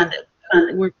state funded.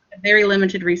 We're very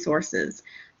limited resources.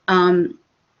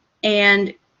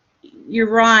 And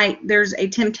you're right, there's a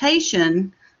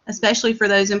temptation, especially for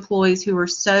those employees who are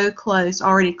so close,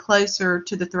 already closer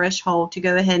to the threshold, to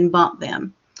go ahead and bump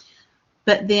them.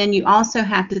 But then you also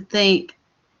have to think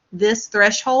this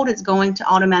threshold is going to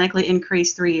automatically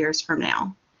increase 3 years from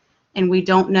now. And we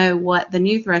don't know what the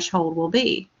new threshold will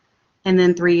be. and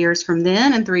then 3 years from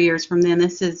then, and 3 years from then.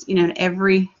 This is, an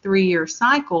every 3-year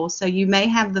cycle. So you may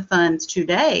have the funds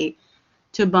today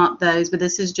to bump those, but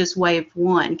this is just wave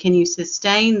one. Can you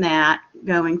sustain that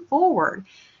going forward?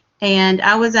 And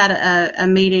I was at a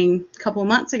meeting a couple of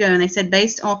months ago, and they said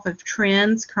based off of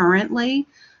trends currently,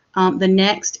 the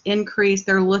next increase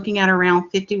they're looking at around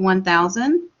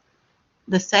 51,000.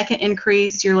 The second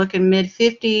increase you're looking mid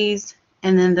 50s,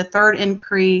 and then the third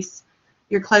increase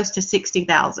you're close to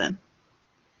 60,000.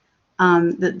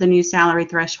 The new salary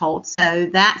threshold. So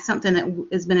that's something that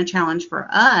has been a challenge for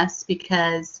us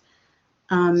because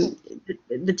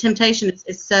the temptation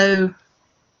is so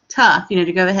tough,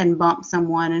 to go ahead and bump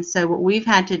someone. And so what we've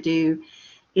had to do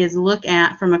is look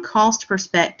at, from a cost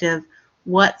perspective,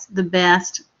 what's the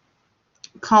best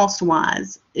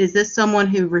cost-wise. Is this someone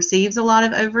who receives a lot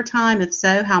of overtime? If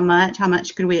so, how much? How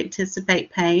much could we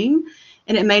anticipate paying?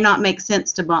 And it may not make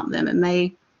sense to bump them. It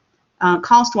may,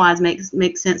 cost-wise,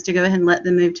 make sense to go ahead and let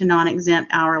them move to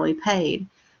non-exempt hourly paid.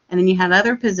 And then you have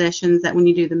other positions that when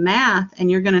you do the math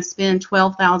and you're going to spend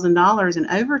 $12,000 in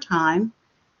overtime,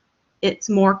 it's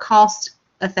more cost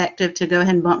effective to go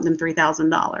ahead and bump them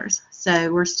 $3,000.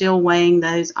 So we're still weighing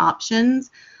those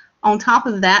options. On top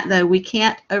of that, though, we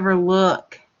can't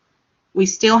overlook, we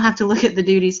still have to look at the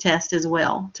duties test as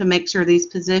well to make sure these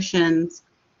positions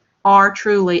are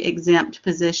truly exempt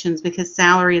positions, because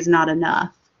salary is not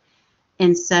enough.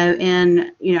 And so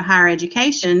in higher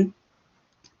education,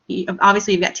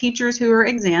 obviously you've got teachers who are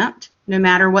exempt no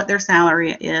matter what their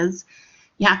salary is.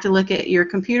 You have to look at your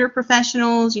computer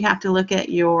professionals, you have to look at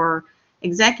your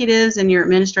executives and your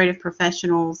administrative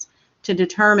professionals to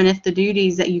determine if the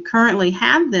duties that you currently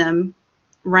have them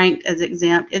ranked as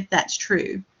exempt, if that's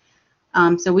true.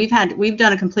 So we've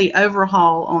done a complete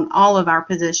overhaul on all of our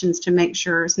positions to make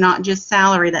sure it's not just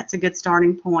salary, that's a good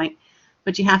starting point,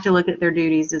 but you have to look at their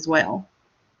duties as well.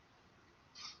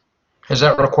 Has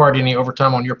that required any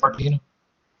overtime on your part, Gina?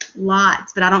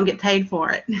 Lots, but I don't get paid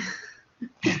for it.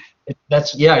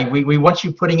 We want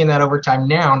you putting in that overtime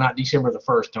now, not December the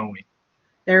 1st, don't we?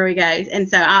 There we go. And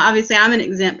so obviously I'm an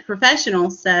exempt professional,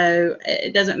 so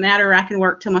it doesn't matter. I can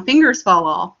work till my fingers fall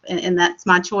off, and that's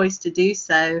my choice to do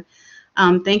so.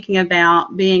 Thinking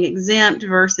about being exempt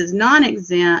versus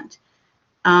non-exempt,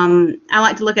 I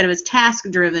like to look at it as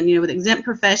task-driven, with exempt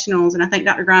professionals, and I think,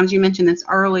 Dr. Grimes, you mentioned this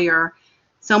earlier.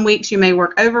 Some weeks you may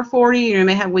work over 40, you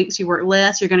may have weeks you work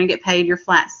less, you're going to get paid your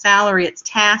flat salary. It's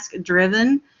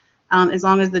task-driven as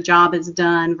long as the job is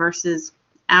done versus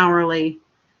hourly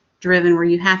driven, where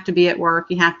you have to be at work,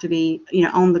 you have to be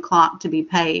on the clock to be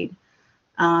paid.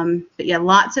 But yeah,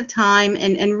 lots of time,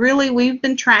 and really we've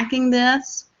been tracking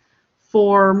this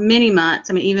for many months.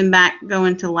 I mean, even back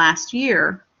going to last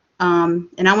year. And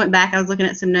I went back, I was looking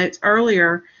at some notes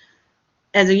earlier.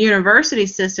 As a university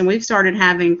system, we've started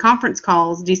having conference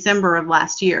calls December of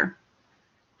last year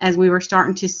as we were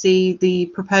starting to see the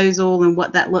proposal and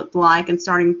what that looked like and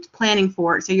starting planning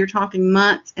for it. So you're talking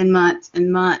months and months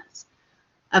and months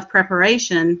of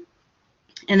preparation,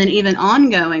 and then even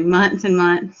ongoing months and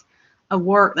months of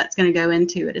work that's going to go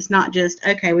into it. It's not just,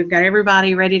 okay, we've got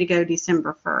everybody ready to go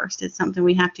December 1st. It's something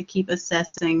we have to keep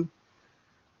assessing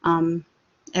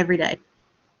every day.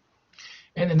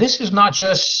 And this is not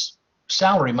just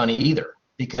salary money either,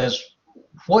 because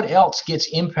what else gets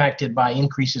impacted by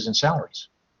increases in salaries?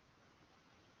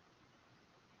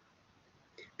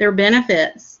 Their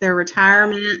benefits, their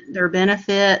retirement, their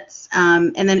benefits,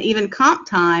 and then even comp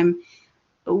time.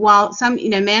 While some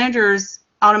managers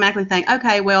automatically think,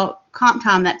 okay, well, comp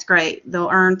time, that's great. They'll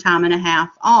earn time and a half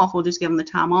off. We'll just give them the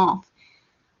time off.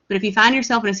 But if you find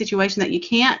yourself in a situation that you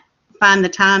can't find the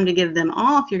time to give them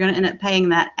off, you're going to end up paying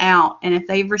that out. And if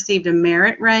they've received a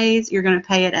merit raise, you're going to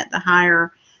pay it at the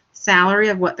higher salary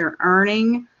of what they're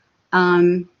earning.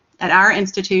 At our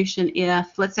institution,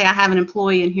 if, let's say I have an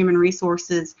employee in human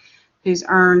resources who's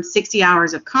earned 60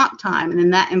 hours of comp time, and then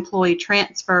that employee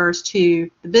transfers to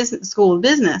the School of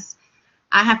Business,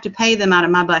 I have to pay them out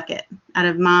of my bucket, out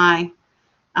of my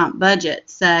budget.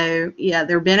 So, yeah,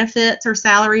 their benefits are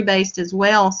salary-based as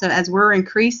well. So as we're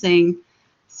increasing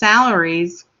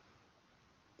salaries,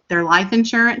 their life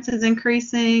insurance is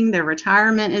increasing, their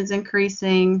retirement is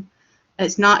increasing.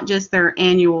 It's not just their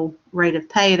annual rate of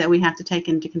pay that we have to take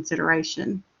into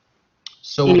consideration.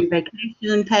 So any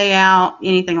vacation payout,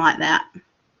 anything like that.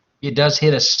 It does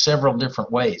hit us several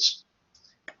different ways.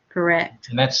 Correct.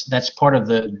 And that's part of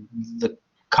the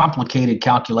complicated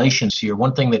calculations here.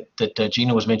 One thing that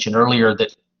Gina was mentioned earlier,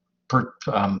 that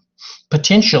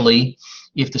potentially,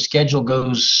 if the schedule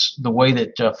goes the way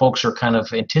that folks are kind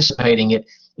of anticipating it,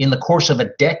 in the course of a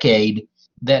decade,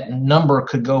 that number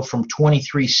could go from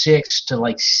 23.6 to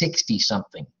like 60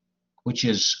 something. which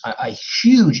is a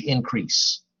huge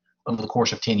increase over the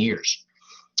course of 10 years.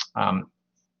 And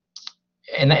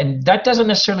that doesn't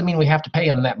necessarily mean we have to pay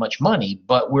them that much money,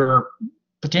 but we're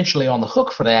potentially on the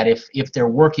hook for that if they're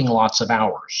working lots of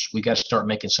hours. We got to start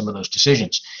making some of those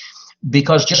decisions.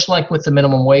 Because just like with the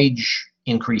minimum wage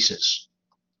increases,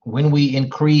 when we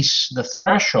increase the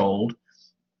threshold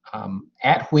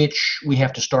at which we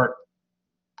have to start,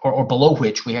 or below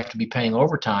which we have to be paying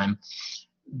overtime,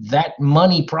 that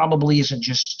money probably isn't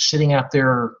just sitting out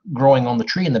there growing on the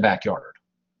tree in the backyard.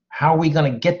 How are we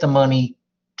going to get the money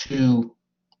to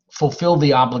fulfill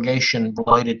the obligation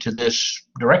related to this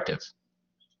directive?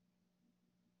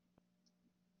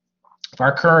 If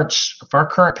our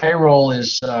current payroll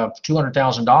is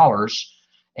 $200,000,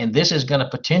 and this is going to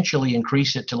potentially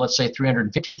increase it to, let's say,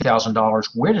 $350,000,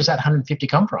 where does that $150,000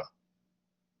 come from,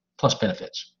 plus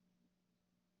benefits?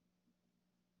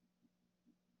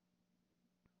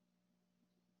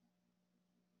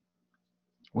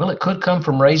 Well, it could come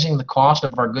from raising the cost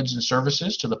of our goods and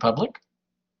services to the public.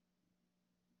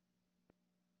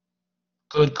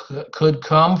 Could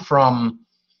come from,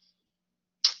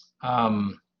 I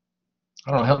don't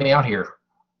know, help me out here.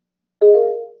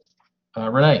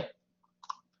 Renee.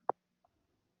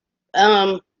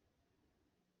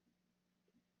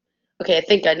 Okay, I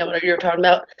think I know what you're talking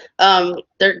about.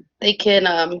 They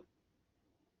can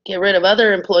get rid of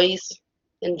other employees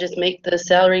and just make the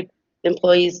salaried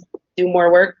employees do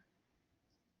more work.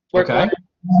 Okay.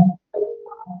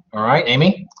 All right,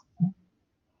 Amy.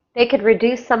 They could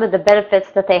reduce some of the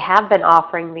benefits that they have been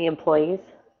offering the employees.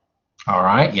 All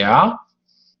right, yeah.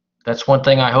 That's one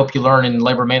thing I hope you learn in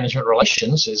labor management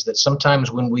relations, is that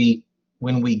sometimes when we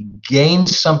gain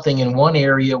something in one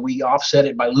area, we offset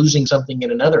it by losing something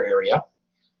in another area.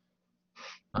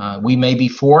 We may be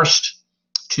forced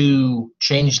to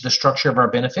change the structure of our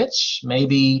benefits.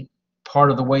 Maybe part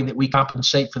of the way that we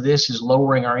compensate for this is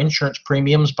lowering our insurance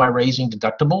premiums by raising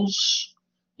deductibles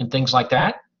and things like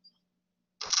that.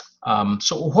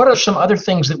 So what are some other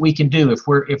things that we can do if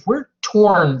we're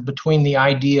torn between the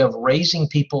idea of raising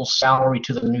people's salary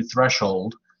to the new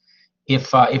threshold?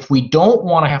 If we don't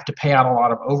want to have to pay out a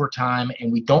lot of overtime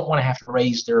and we don't want to have to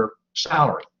raise their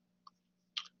salary,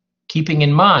 keeping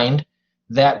in mind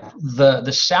that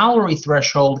the salary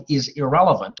threshold is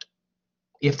irrelevant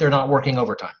if they're not working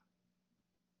overtime.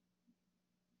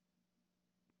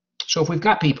 So if we've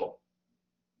got people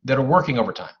that are working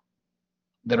overtime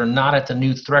that are not at the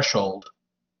new threshold,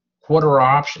 what are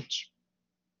our options?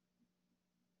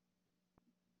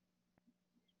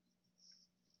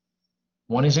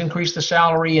 One is increase the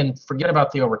salary and forget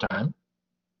about the overtime.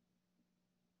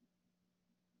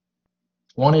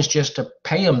 One is just to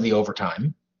pay them the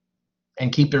overtime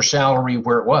and keep their salary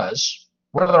where it was.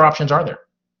 What other options are there?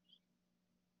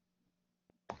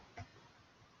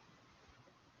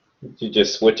 You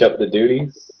just switch up the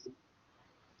duties.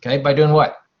 Okay, by doing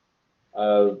what?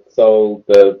 So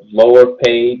the lower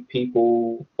paid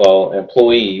people, well,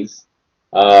 employees,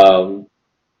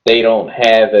 they don't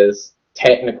have as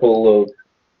technical of,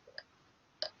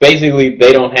 basically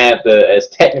they don't have as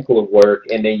technical of work,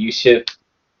 and then you shift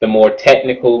the more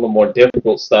technical, the more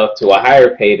difficult stuff to a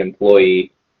higher paid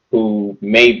employee who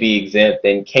may be exempt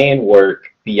and can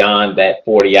work beyond that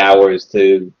 40 hours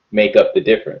to make up the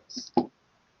difference.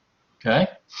 Okay,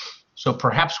 so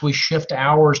perhaps we shift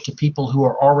hours to people who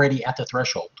are already at the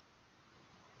threshold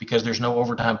because there's no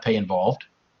overtime pay involved.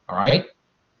 All right.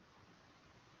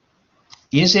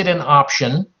 Is it an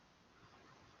option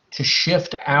to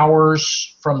shift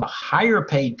hours from the higher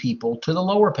paid people to the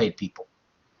lower paid people?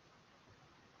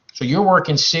 So you're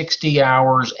working 60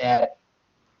 hours at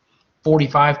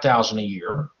 $45,000 a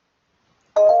year,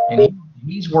 and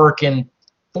he's working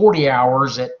 40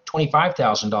 hours at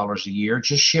 $25,000 a year.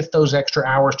 Just shift those extra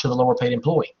hours to the lower paid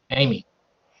employee. Amy.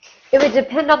 It would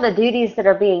depend on the duties that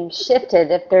are being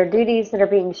shifted. If there are duties that are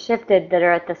being shifted that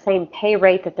are at the same pay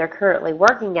rate that they're currently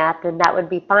working at, then that would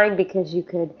be fine because you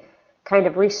could kind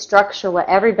of restructure what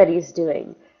everybody's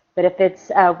doing. But if it's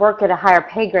work at a higher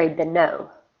pay grade, then no.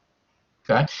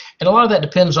 Okay, and a lot of that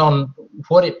depends on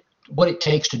what it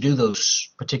takes to do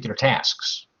those particular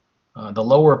tasks. The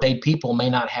lower paid people may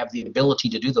not have the ability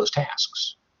to do those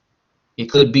tasks. It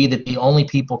could be that the only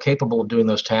people capable of doing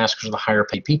those tasks are the higher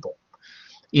paid people.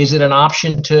 Is it an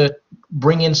option to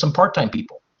bring in some part-time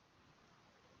people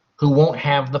who won't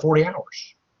have the 40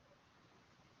 hours?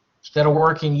 Instead of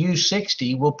working you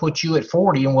 60, we'll put you at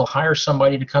 40 and we'll hire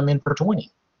somebody to come in for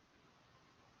 20.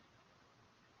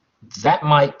 That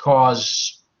might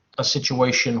cause a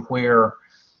situation where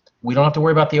we don't have to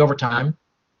worry about the overtime.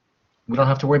 We don't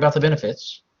have to worry about the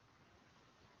benefits.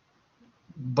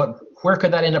 But where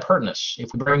could that end up hurting us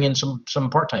if we bring in some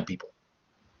part-time people?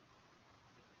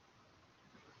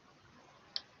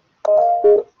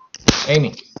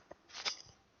 Amy.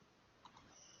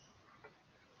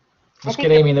 Let's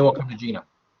get Amy, and then we'll come to Gina.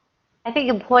 I think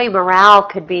employee morale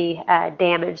could be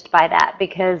damaged by that,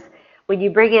 because when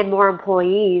you bring in more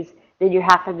employees, then you're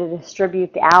having to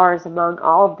distribute the hours among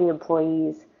all of the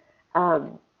employees.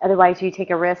 Otherwise, you take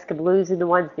a risk of losing the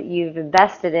ones that you've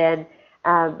invested in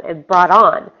and brought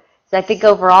on. So I think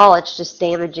overall, it's just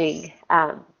damaging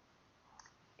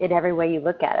in every way you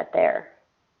look at it there.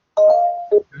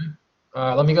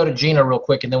 Let me go to Gina real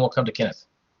quick, and then we'll come to Kenneth.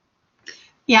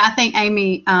 Yeah, I think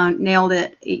Amy nailed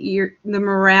it. The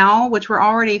morale, which we're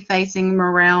already facing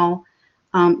morale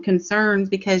concerns,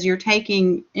 because you're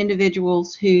taking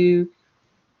individuals who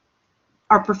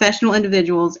are professional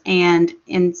individuals, and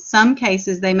in some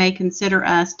cases they may consider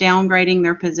us downgrading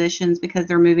their positions because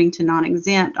they're moving to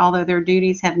non-exempt, although their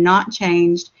duties have not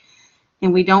changed,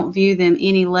 and we don't view them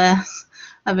any less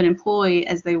of an employee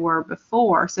as they were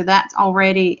before. So that's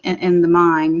already in the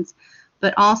minds.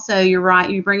 But also, you're right,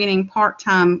 you bringing in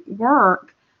part-time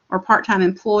work or part-time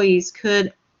employees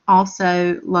could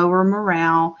also lower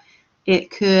morale. It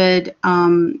could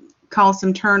cause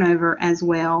some turnover as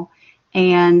well.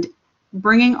 And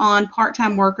bringing on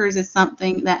part-time workers is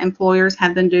something that employers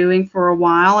have been doing for a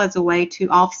while as a way to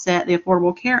offset the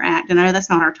Affordable Care Act. And I know that's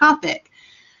not our topic,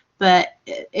 but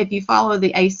if you follow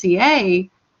the ACA,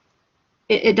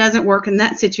 it doesn't work in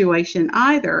that situation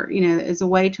either. You know, as a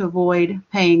way to avoid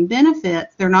paying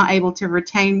benefits, they're not able to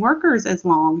retain workers as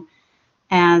long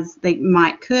as they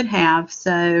could have.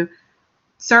 So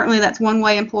certainly that's one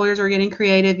way employers are getting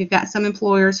creative. You've got some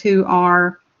employers who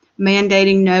are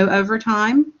mandating no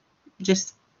overtime,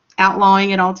 just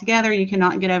outlawing it altogether. You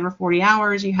cannot get over 40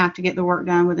 hours. You have to get the work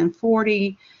done within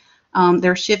 40.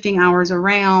 They're shifting hours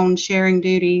around, sharing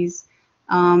duties.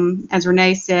 As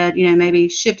Renee said, you know, maybe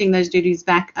shifting those duties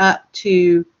back up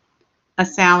to a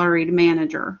salaried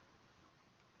manager.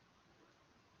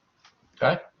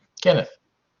 Okay. Kenneth.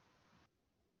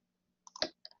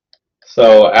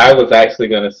 So I was actually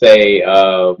going to say,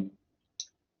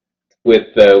 with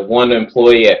the one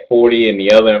employee at 40 and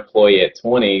the other employee at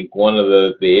 20, one of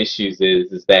the issues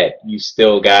is that you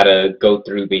still got to go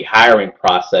through the hiring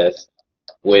process,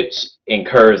 which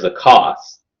incurs a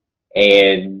cost.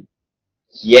 And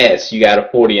yes, you got a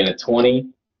 40 and a 20.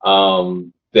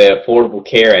 The Affordable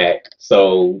Care Act,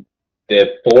 so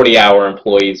the 40-hour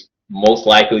employees most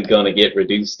likely going to get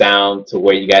reduced down to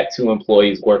where you got 2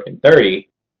 employees working 30.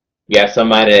 You got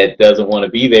somebody that doesn't want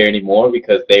to be there anymore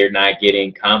because they're not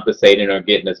getting compensated or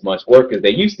getting as much work as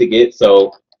they used to get.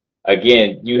 So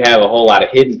again, you have a whole lot of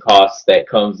hidden costs that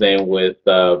comes in with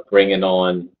bringing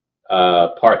on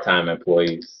part-time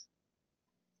employees.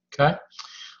 Okay.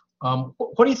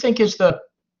 What do you think is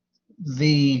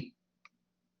the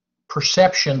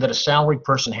perception that a salaried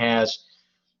person has?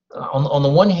 On the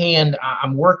one hand,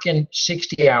 I'm working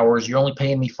 60 hours, you're only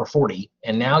paying me for 40,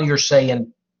 and now you're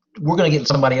saying we're going to get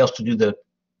somebody else to do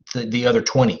the other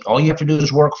 20. All you have to do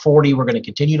is work 40. We're going to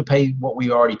continue to pay what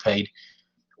we already paid.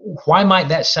 Why might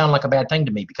that sound like a bad thing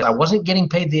to me? Because I wasn't getting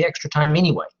paid the extra time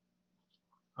anyway.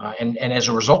 And as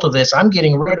a result of this, I'm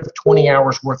getting rid of 20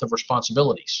 hours worth of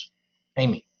responsibilities.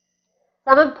 Amy.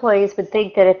 Some employees would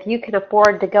think that if you can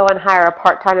afford to go and hire a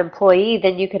part-time employee,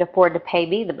 then you can afford to pay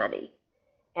me the money.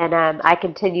 And I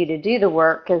continue to do the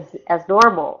work as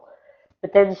normal.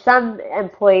 But then some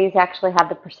employees actually have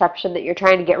the perception that you're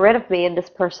trying to get rid of me and this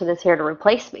person is here to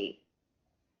replace me.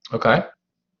 Okay.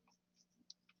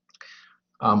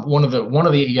 One of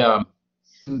the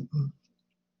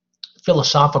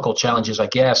philosophical challenges, I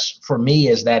guess, for me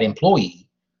as that employee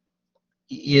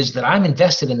is that I'm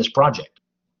invested in this project.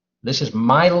 This is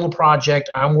my little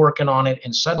project. I'm working on it.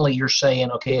 And suddenly you're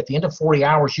saying, okay, at the end of 40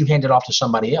 hours, you hand it off to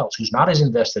somebody else who's not as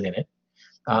invested in it.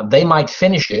 They might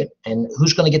finish it, and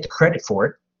who's going to get the credit for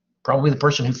it? Probably the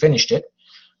person who finished it.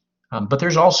 But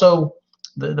there's also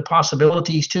the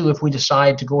possibilities, too, if we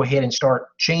decide to go ahead and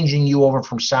start changing you over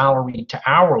from salary to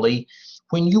hourly.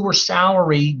 When you were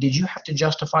salary, did you have to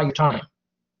justify your time?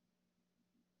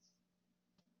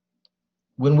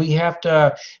 When we have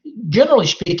to, generally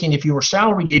speaking, if you were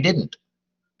salaried, you didn't.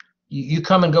 You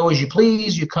come and go as you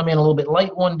please. You come in a little bit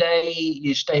late one day.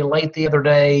 You stay late the other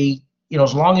day. You know,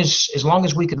 as long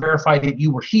as we could verify that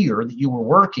you were here, that you were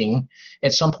working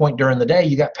at some point during the day,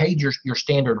 you got paid your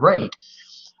standard rate.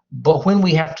 But when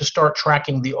we have to start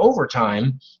tracking the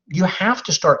overtime, you have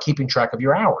to start keeping track of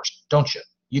your hours, don't you?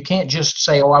 You can't just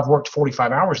say, oh, I've worked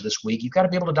 45 hours this week. You've got to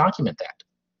be able to document that.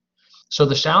 So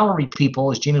the salaried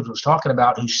people, as Gina was talking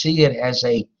about, who see it as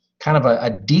a kind of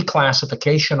a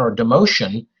declassification or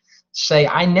demotion, say,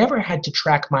 I never had to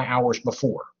track my hours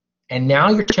before. And now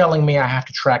you're telling me I have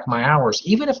to track my hours.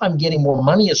 Even if I'm getting more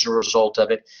money as a result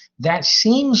of it, that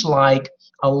seems like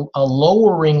a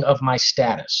lowering of my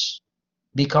status,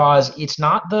 because it's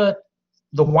not the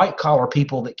white collar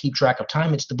people that keep track of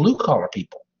time, it's the blue collar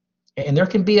people. And there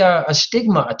can be a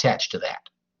stigma attached to that.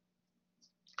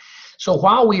 So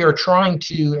while we are trying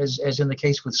to, as in the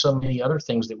case with so many other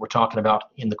things that we're talking about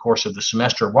in the course of the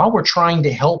semester, while we're trying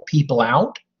to help people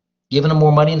out, giving them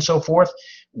more money and so forth,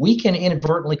 we can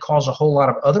inadvertently cause a whole lot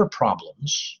of other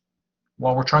problems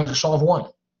while we're trying to solve one.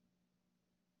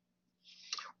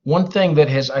 One thing that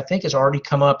I think has already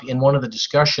come up in one of the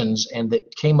discussions, and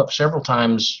that came up several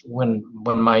times when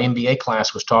my MBA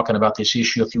class was talking about this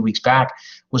issue a few weeks back,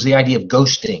 was the idea of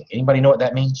ghosting. Anybody know what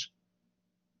that means?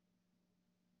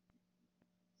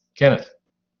 Kenneth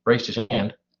raised his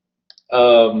hand.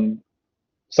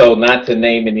 So not to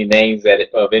name any names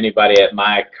of anybody at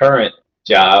my current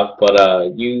job,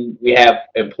 but we have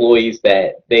employees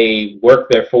that they work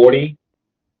their 40,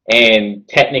 and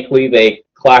technically they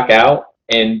clock out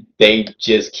and they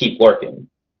just keep working,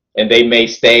 and they may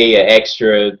stay an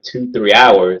extra 2-3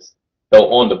 hours.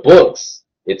 So on the books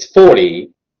it's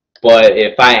 40, but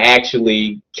if I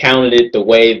actually counted it the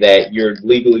way that you're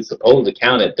legally supposed to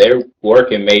count it, they're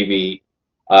working maybe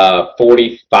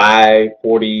 45,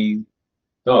 40.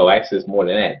 No, actually, it's more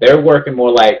than that. They're working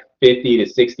more like 50 to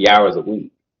 60 hours a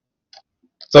week.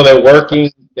 So they're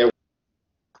working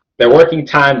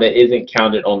time that isn't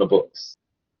counted on the books.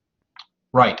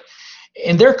 Right.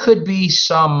 And there could be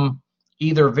some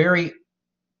either very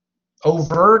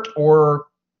overt or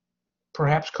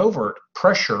perhaps covert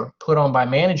pressure put on by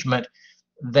management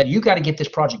that you got to get this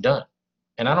project done.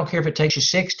 And I don't care if it takes you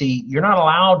 60, you're not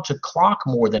allowed to clock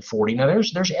more than 40. Now,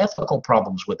 there's ethical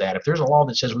problems with that. If there's a law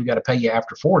that says we've got to pay you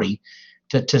after 40,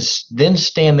 to then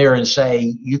stand there and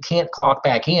say you can't clock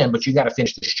back in, but you got to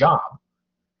finish this job.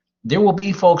 There will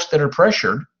be folks that are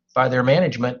pressured by their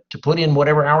management to put in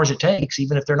whatever hours it takes,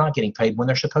 even if they're not getting paid when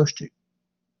they're supposed to.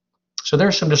 So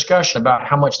there's some discussion about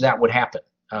how much that would happen.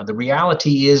 The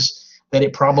reality is that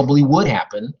it probably would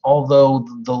happen, although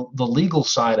the legal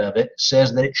side of it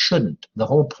says that it shouldn't. The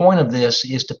whole point of this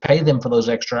is to pay them for those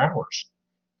extra hours.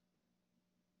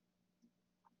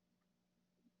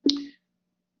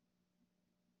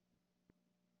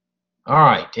 All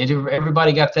right,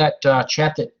 everybody got that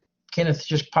chat that Kenneth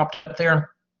just popped up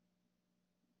there?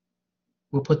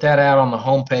 We'll put that out on the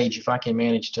home page if I can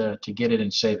manage to get it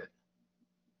and save it.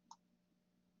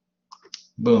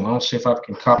 Boom, I'll see if I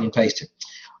can copy and paste it.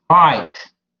 All right,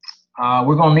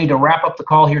 we're going to need to wrap up the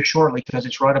call here shortly because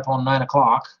it's right up on 9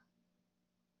 o'clock.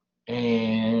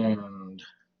 And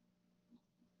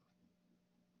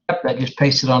yep, that just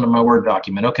pasted onto my Word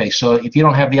document. Okay, so if you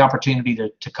don't have the opportunity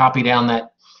to copy down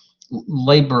that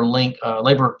labor link,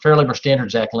 Fair Labor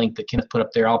Standards Act link that Kenneth put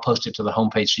up there, I'll post it to the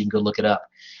homepage so you can go look it up.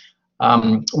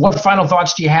 What final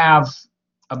thoughts do you have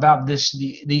about this,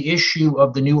 the issue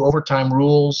of the new overtime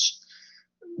rules?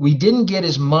 We didn't get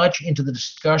as much into the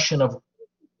discussion of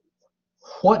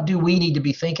what do we need to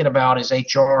be thinking about as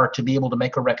HR to be able to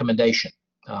make a recommendation.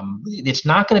 It's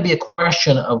not going to be a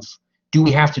question of do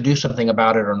we have to do something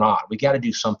about it or not. We got to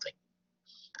do something.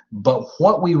 But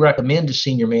what we recommend to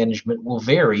senior management will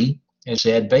vary, as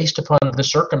said, based upon the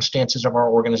circumstances of our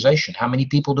organization. How many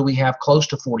people do we have close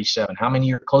to 47? How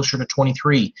many are closer to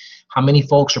 23? How many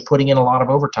folks are putting in a lot of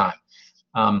overtime?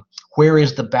 Where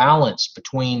is the balance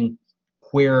between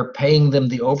where paying them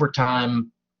the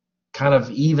overtime kind of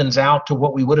evens out to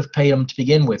what we would have paid them to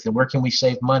begin with, and where can we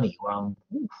save money?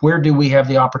 Where do we have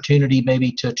the opportunity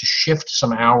maybe to shift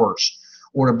some hours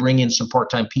or to bring in some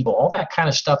part-time people? All that kind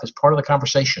of stuff is part of the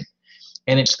conversation.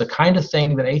 And it's the kind of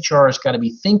thing that HR has got to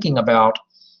be thinking about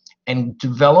and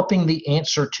developing the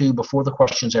answer to before the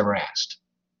question's ever asked.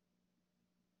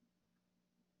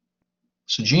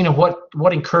 So Gina,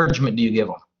 what encouragement do you give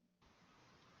them?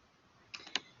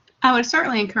 I would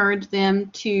certainly encourage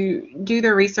them to do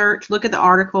their research, look at the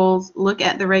articles, look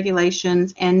at the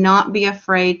regulations, and not be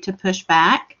afraid to push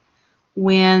back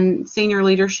when senior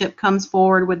leadership comes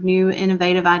forward with new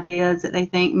innovative ideas that they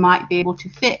think might be able to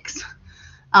fix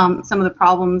some of the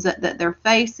problems that they're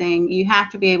facing. You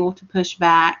have to be able to push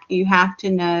back. You have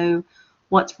to know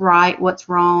what's right, what's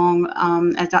wrong,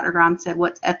 as Dr. Grimes said,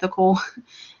 what's ethical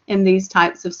in these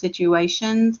types of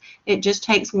situations. It just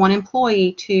takes one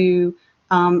employee to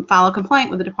file a complaint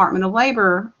with the Department of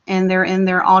Labor, and they're in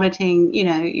there auditing,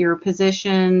 your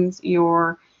positions,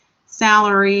 your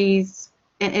salaries,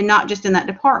 and not just in that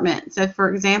department. So,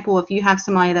 for example, if you have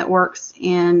somebody that works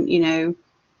in,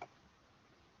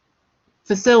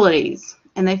 facilities,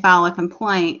 and they file a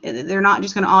complaint, they're not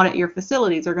just going to audit your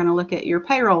facilities. They're going to look at your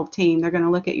payroll team. They're going to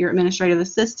look at your administrative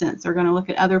assistants. They're going to look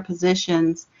at other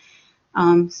positions.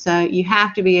 So you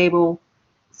have to be able,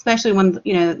 especially when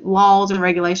laws and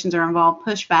regulations are involved,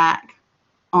 push back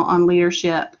on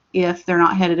leadership if they're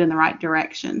not headed in the right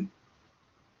direction.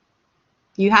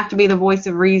 You have to be the voice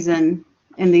of reason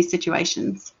in these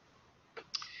situations.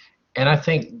 And I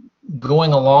think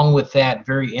going along with that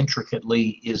very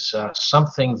intricately is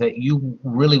something that you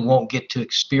really won't get to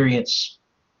experience.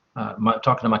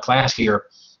 Talking to my class here,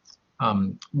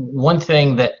 one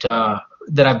thing that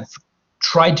I've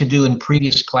tried to do in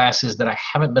previous classes that I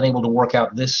haven't been able to work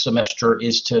out this semester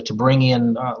is to bring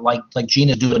in, like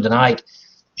Gina's doing tonight,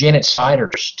 Janet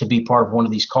Siders to be part of one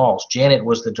of these calls. Janet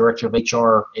was the director of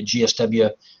HR at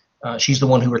GSW. She's the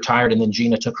one who retired, and then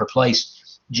Gina took her place.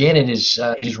 Janet is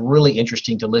really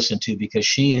interesting to listen to because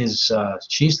she's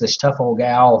this tough old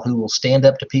gal who will stand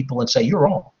up to people and say, "You're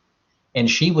wrong." And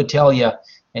she would tell you,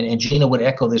 and Gina would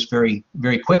echo this very,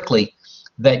 very quickly,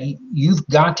 that you've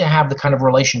got to have the kind of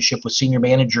relationship with senior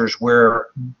managers where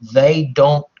they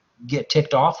don't get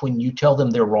ticked off when you tell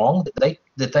them they're wrong,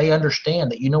 that they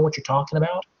understand that you know what you're talking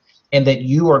about, and that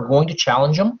you are going to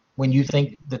challenge them when you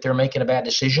think that they're making a bad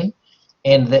decision,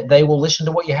 and that they will listen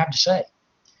to what you have to say.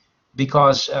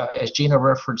 Because as Gina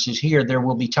references here, there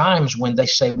will be times when they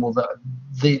say, well,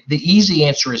 the easy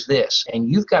answer is this,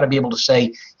 and you've got to be able to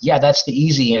say, yeah, that's the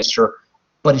easy answer,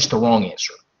 but it's the wrong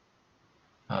answer.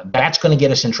 That's going to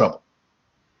get us in trouble.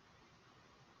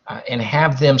 And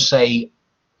have them say,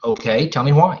 okay, tell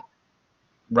me why,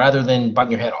 rather than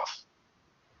biting your head off.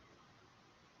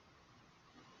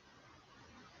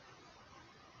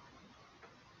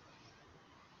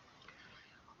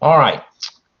 All right,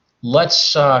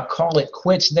 let's call it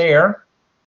quits there.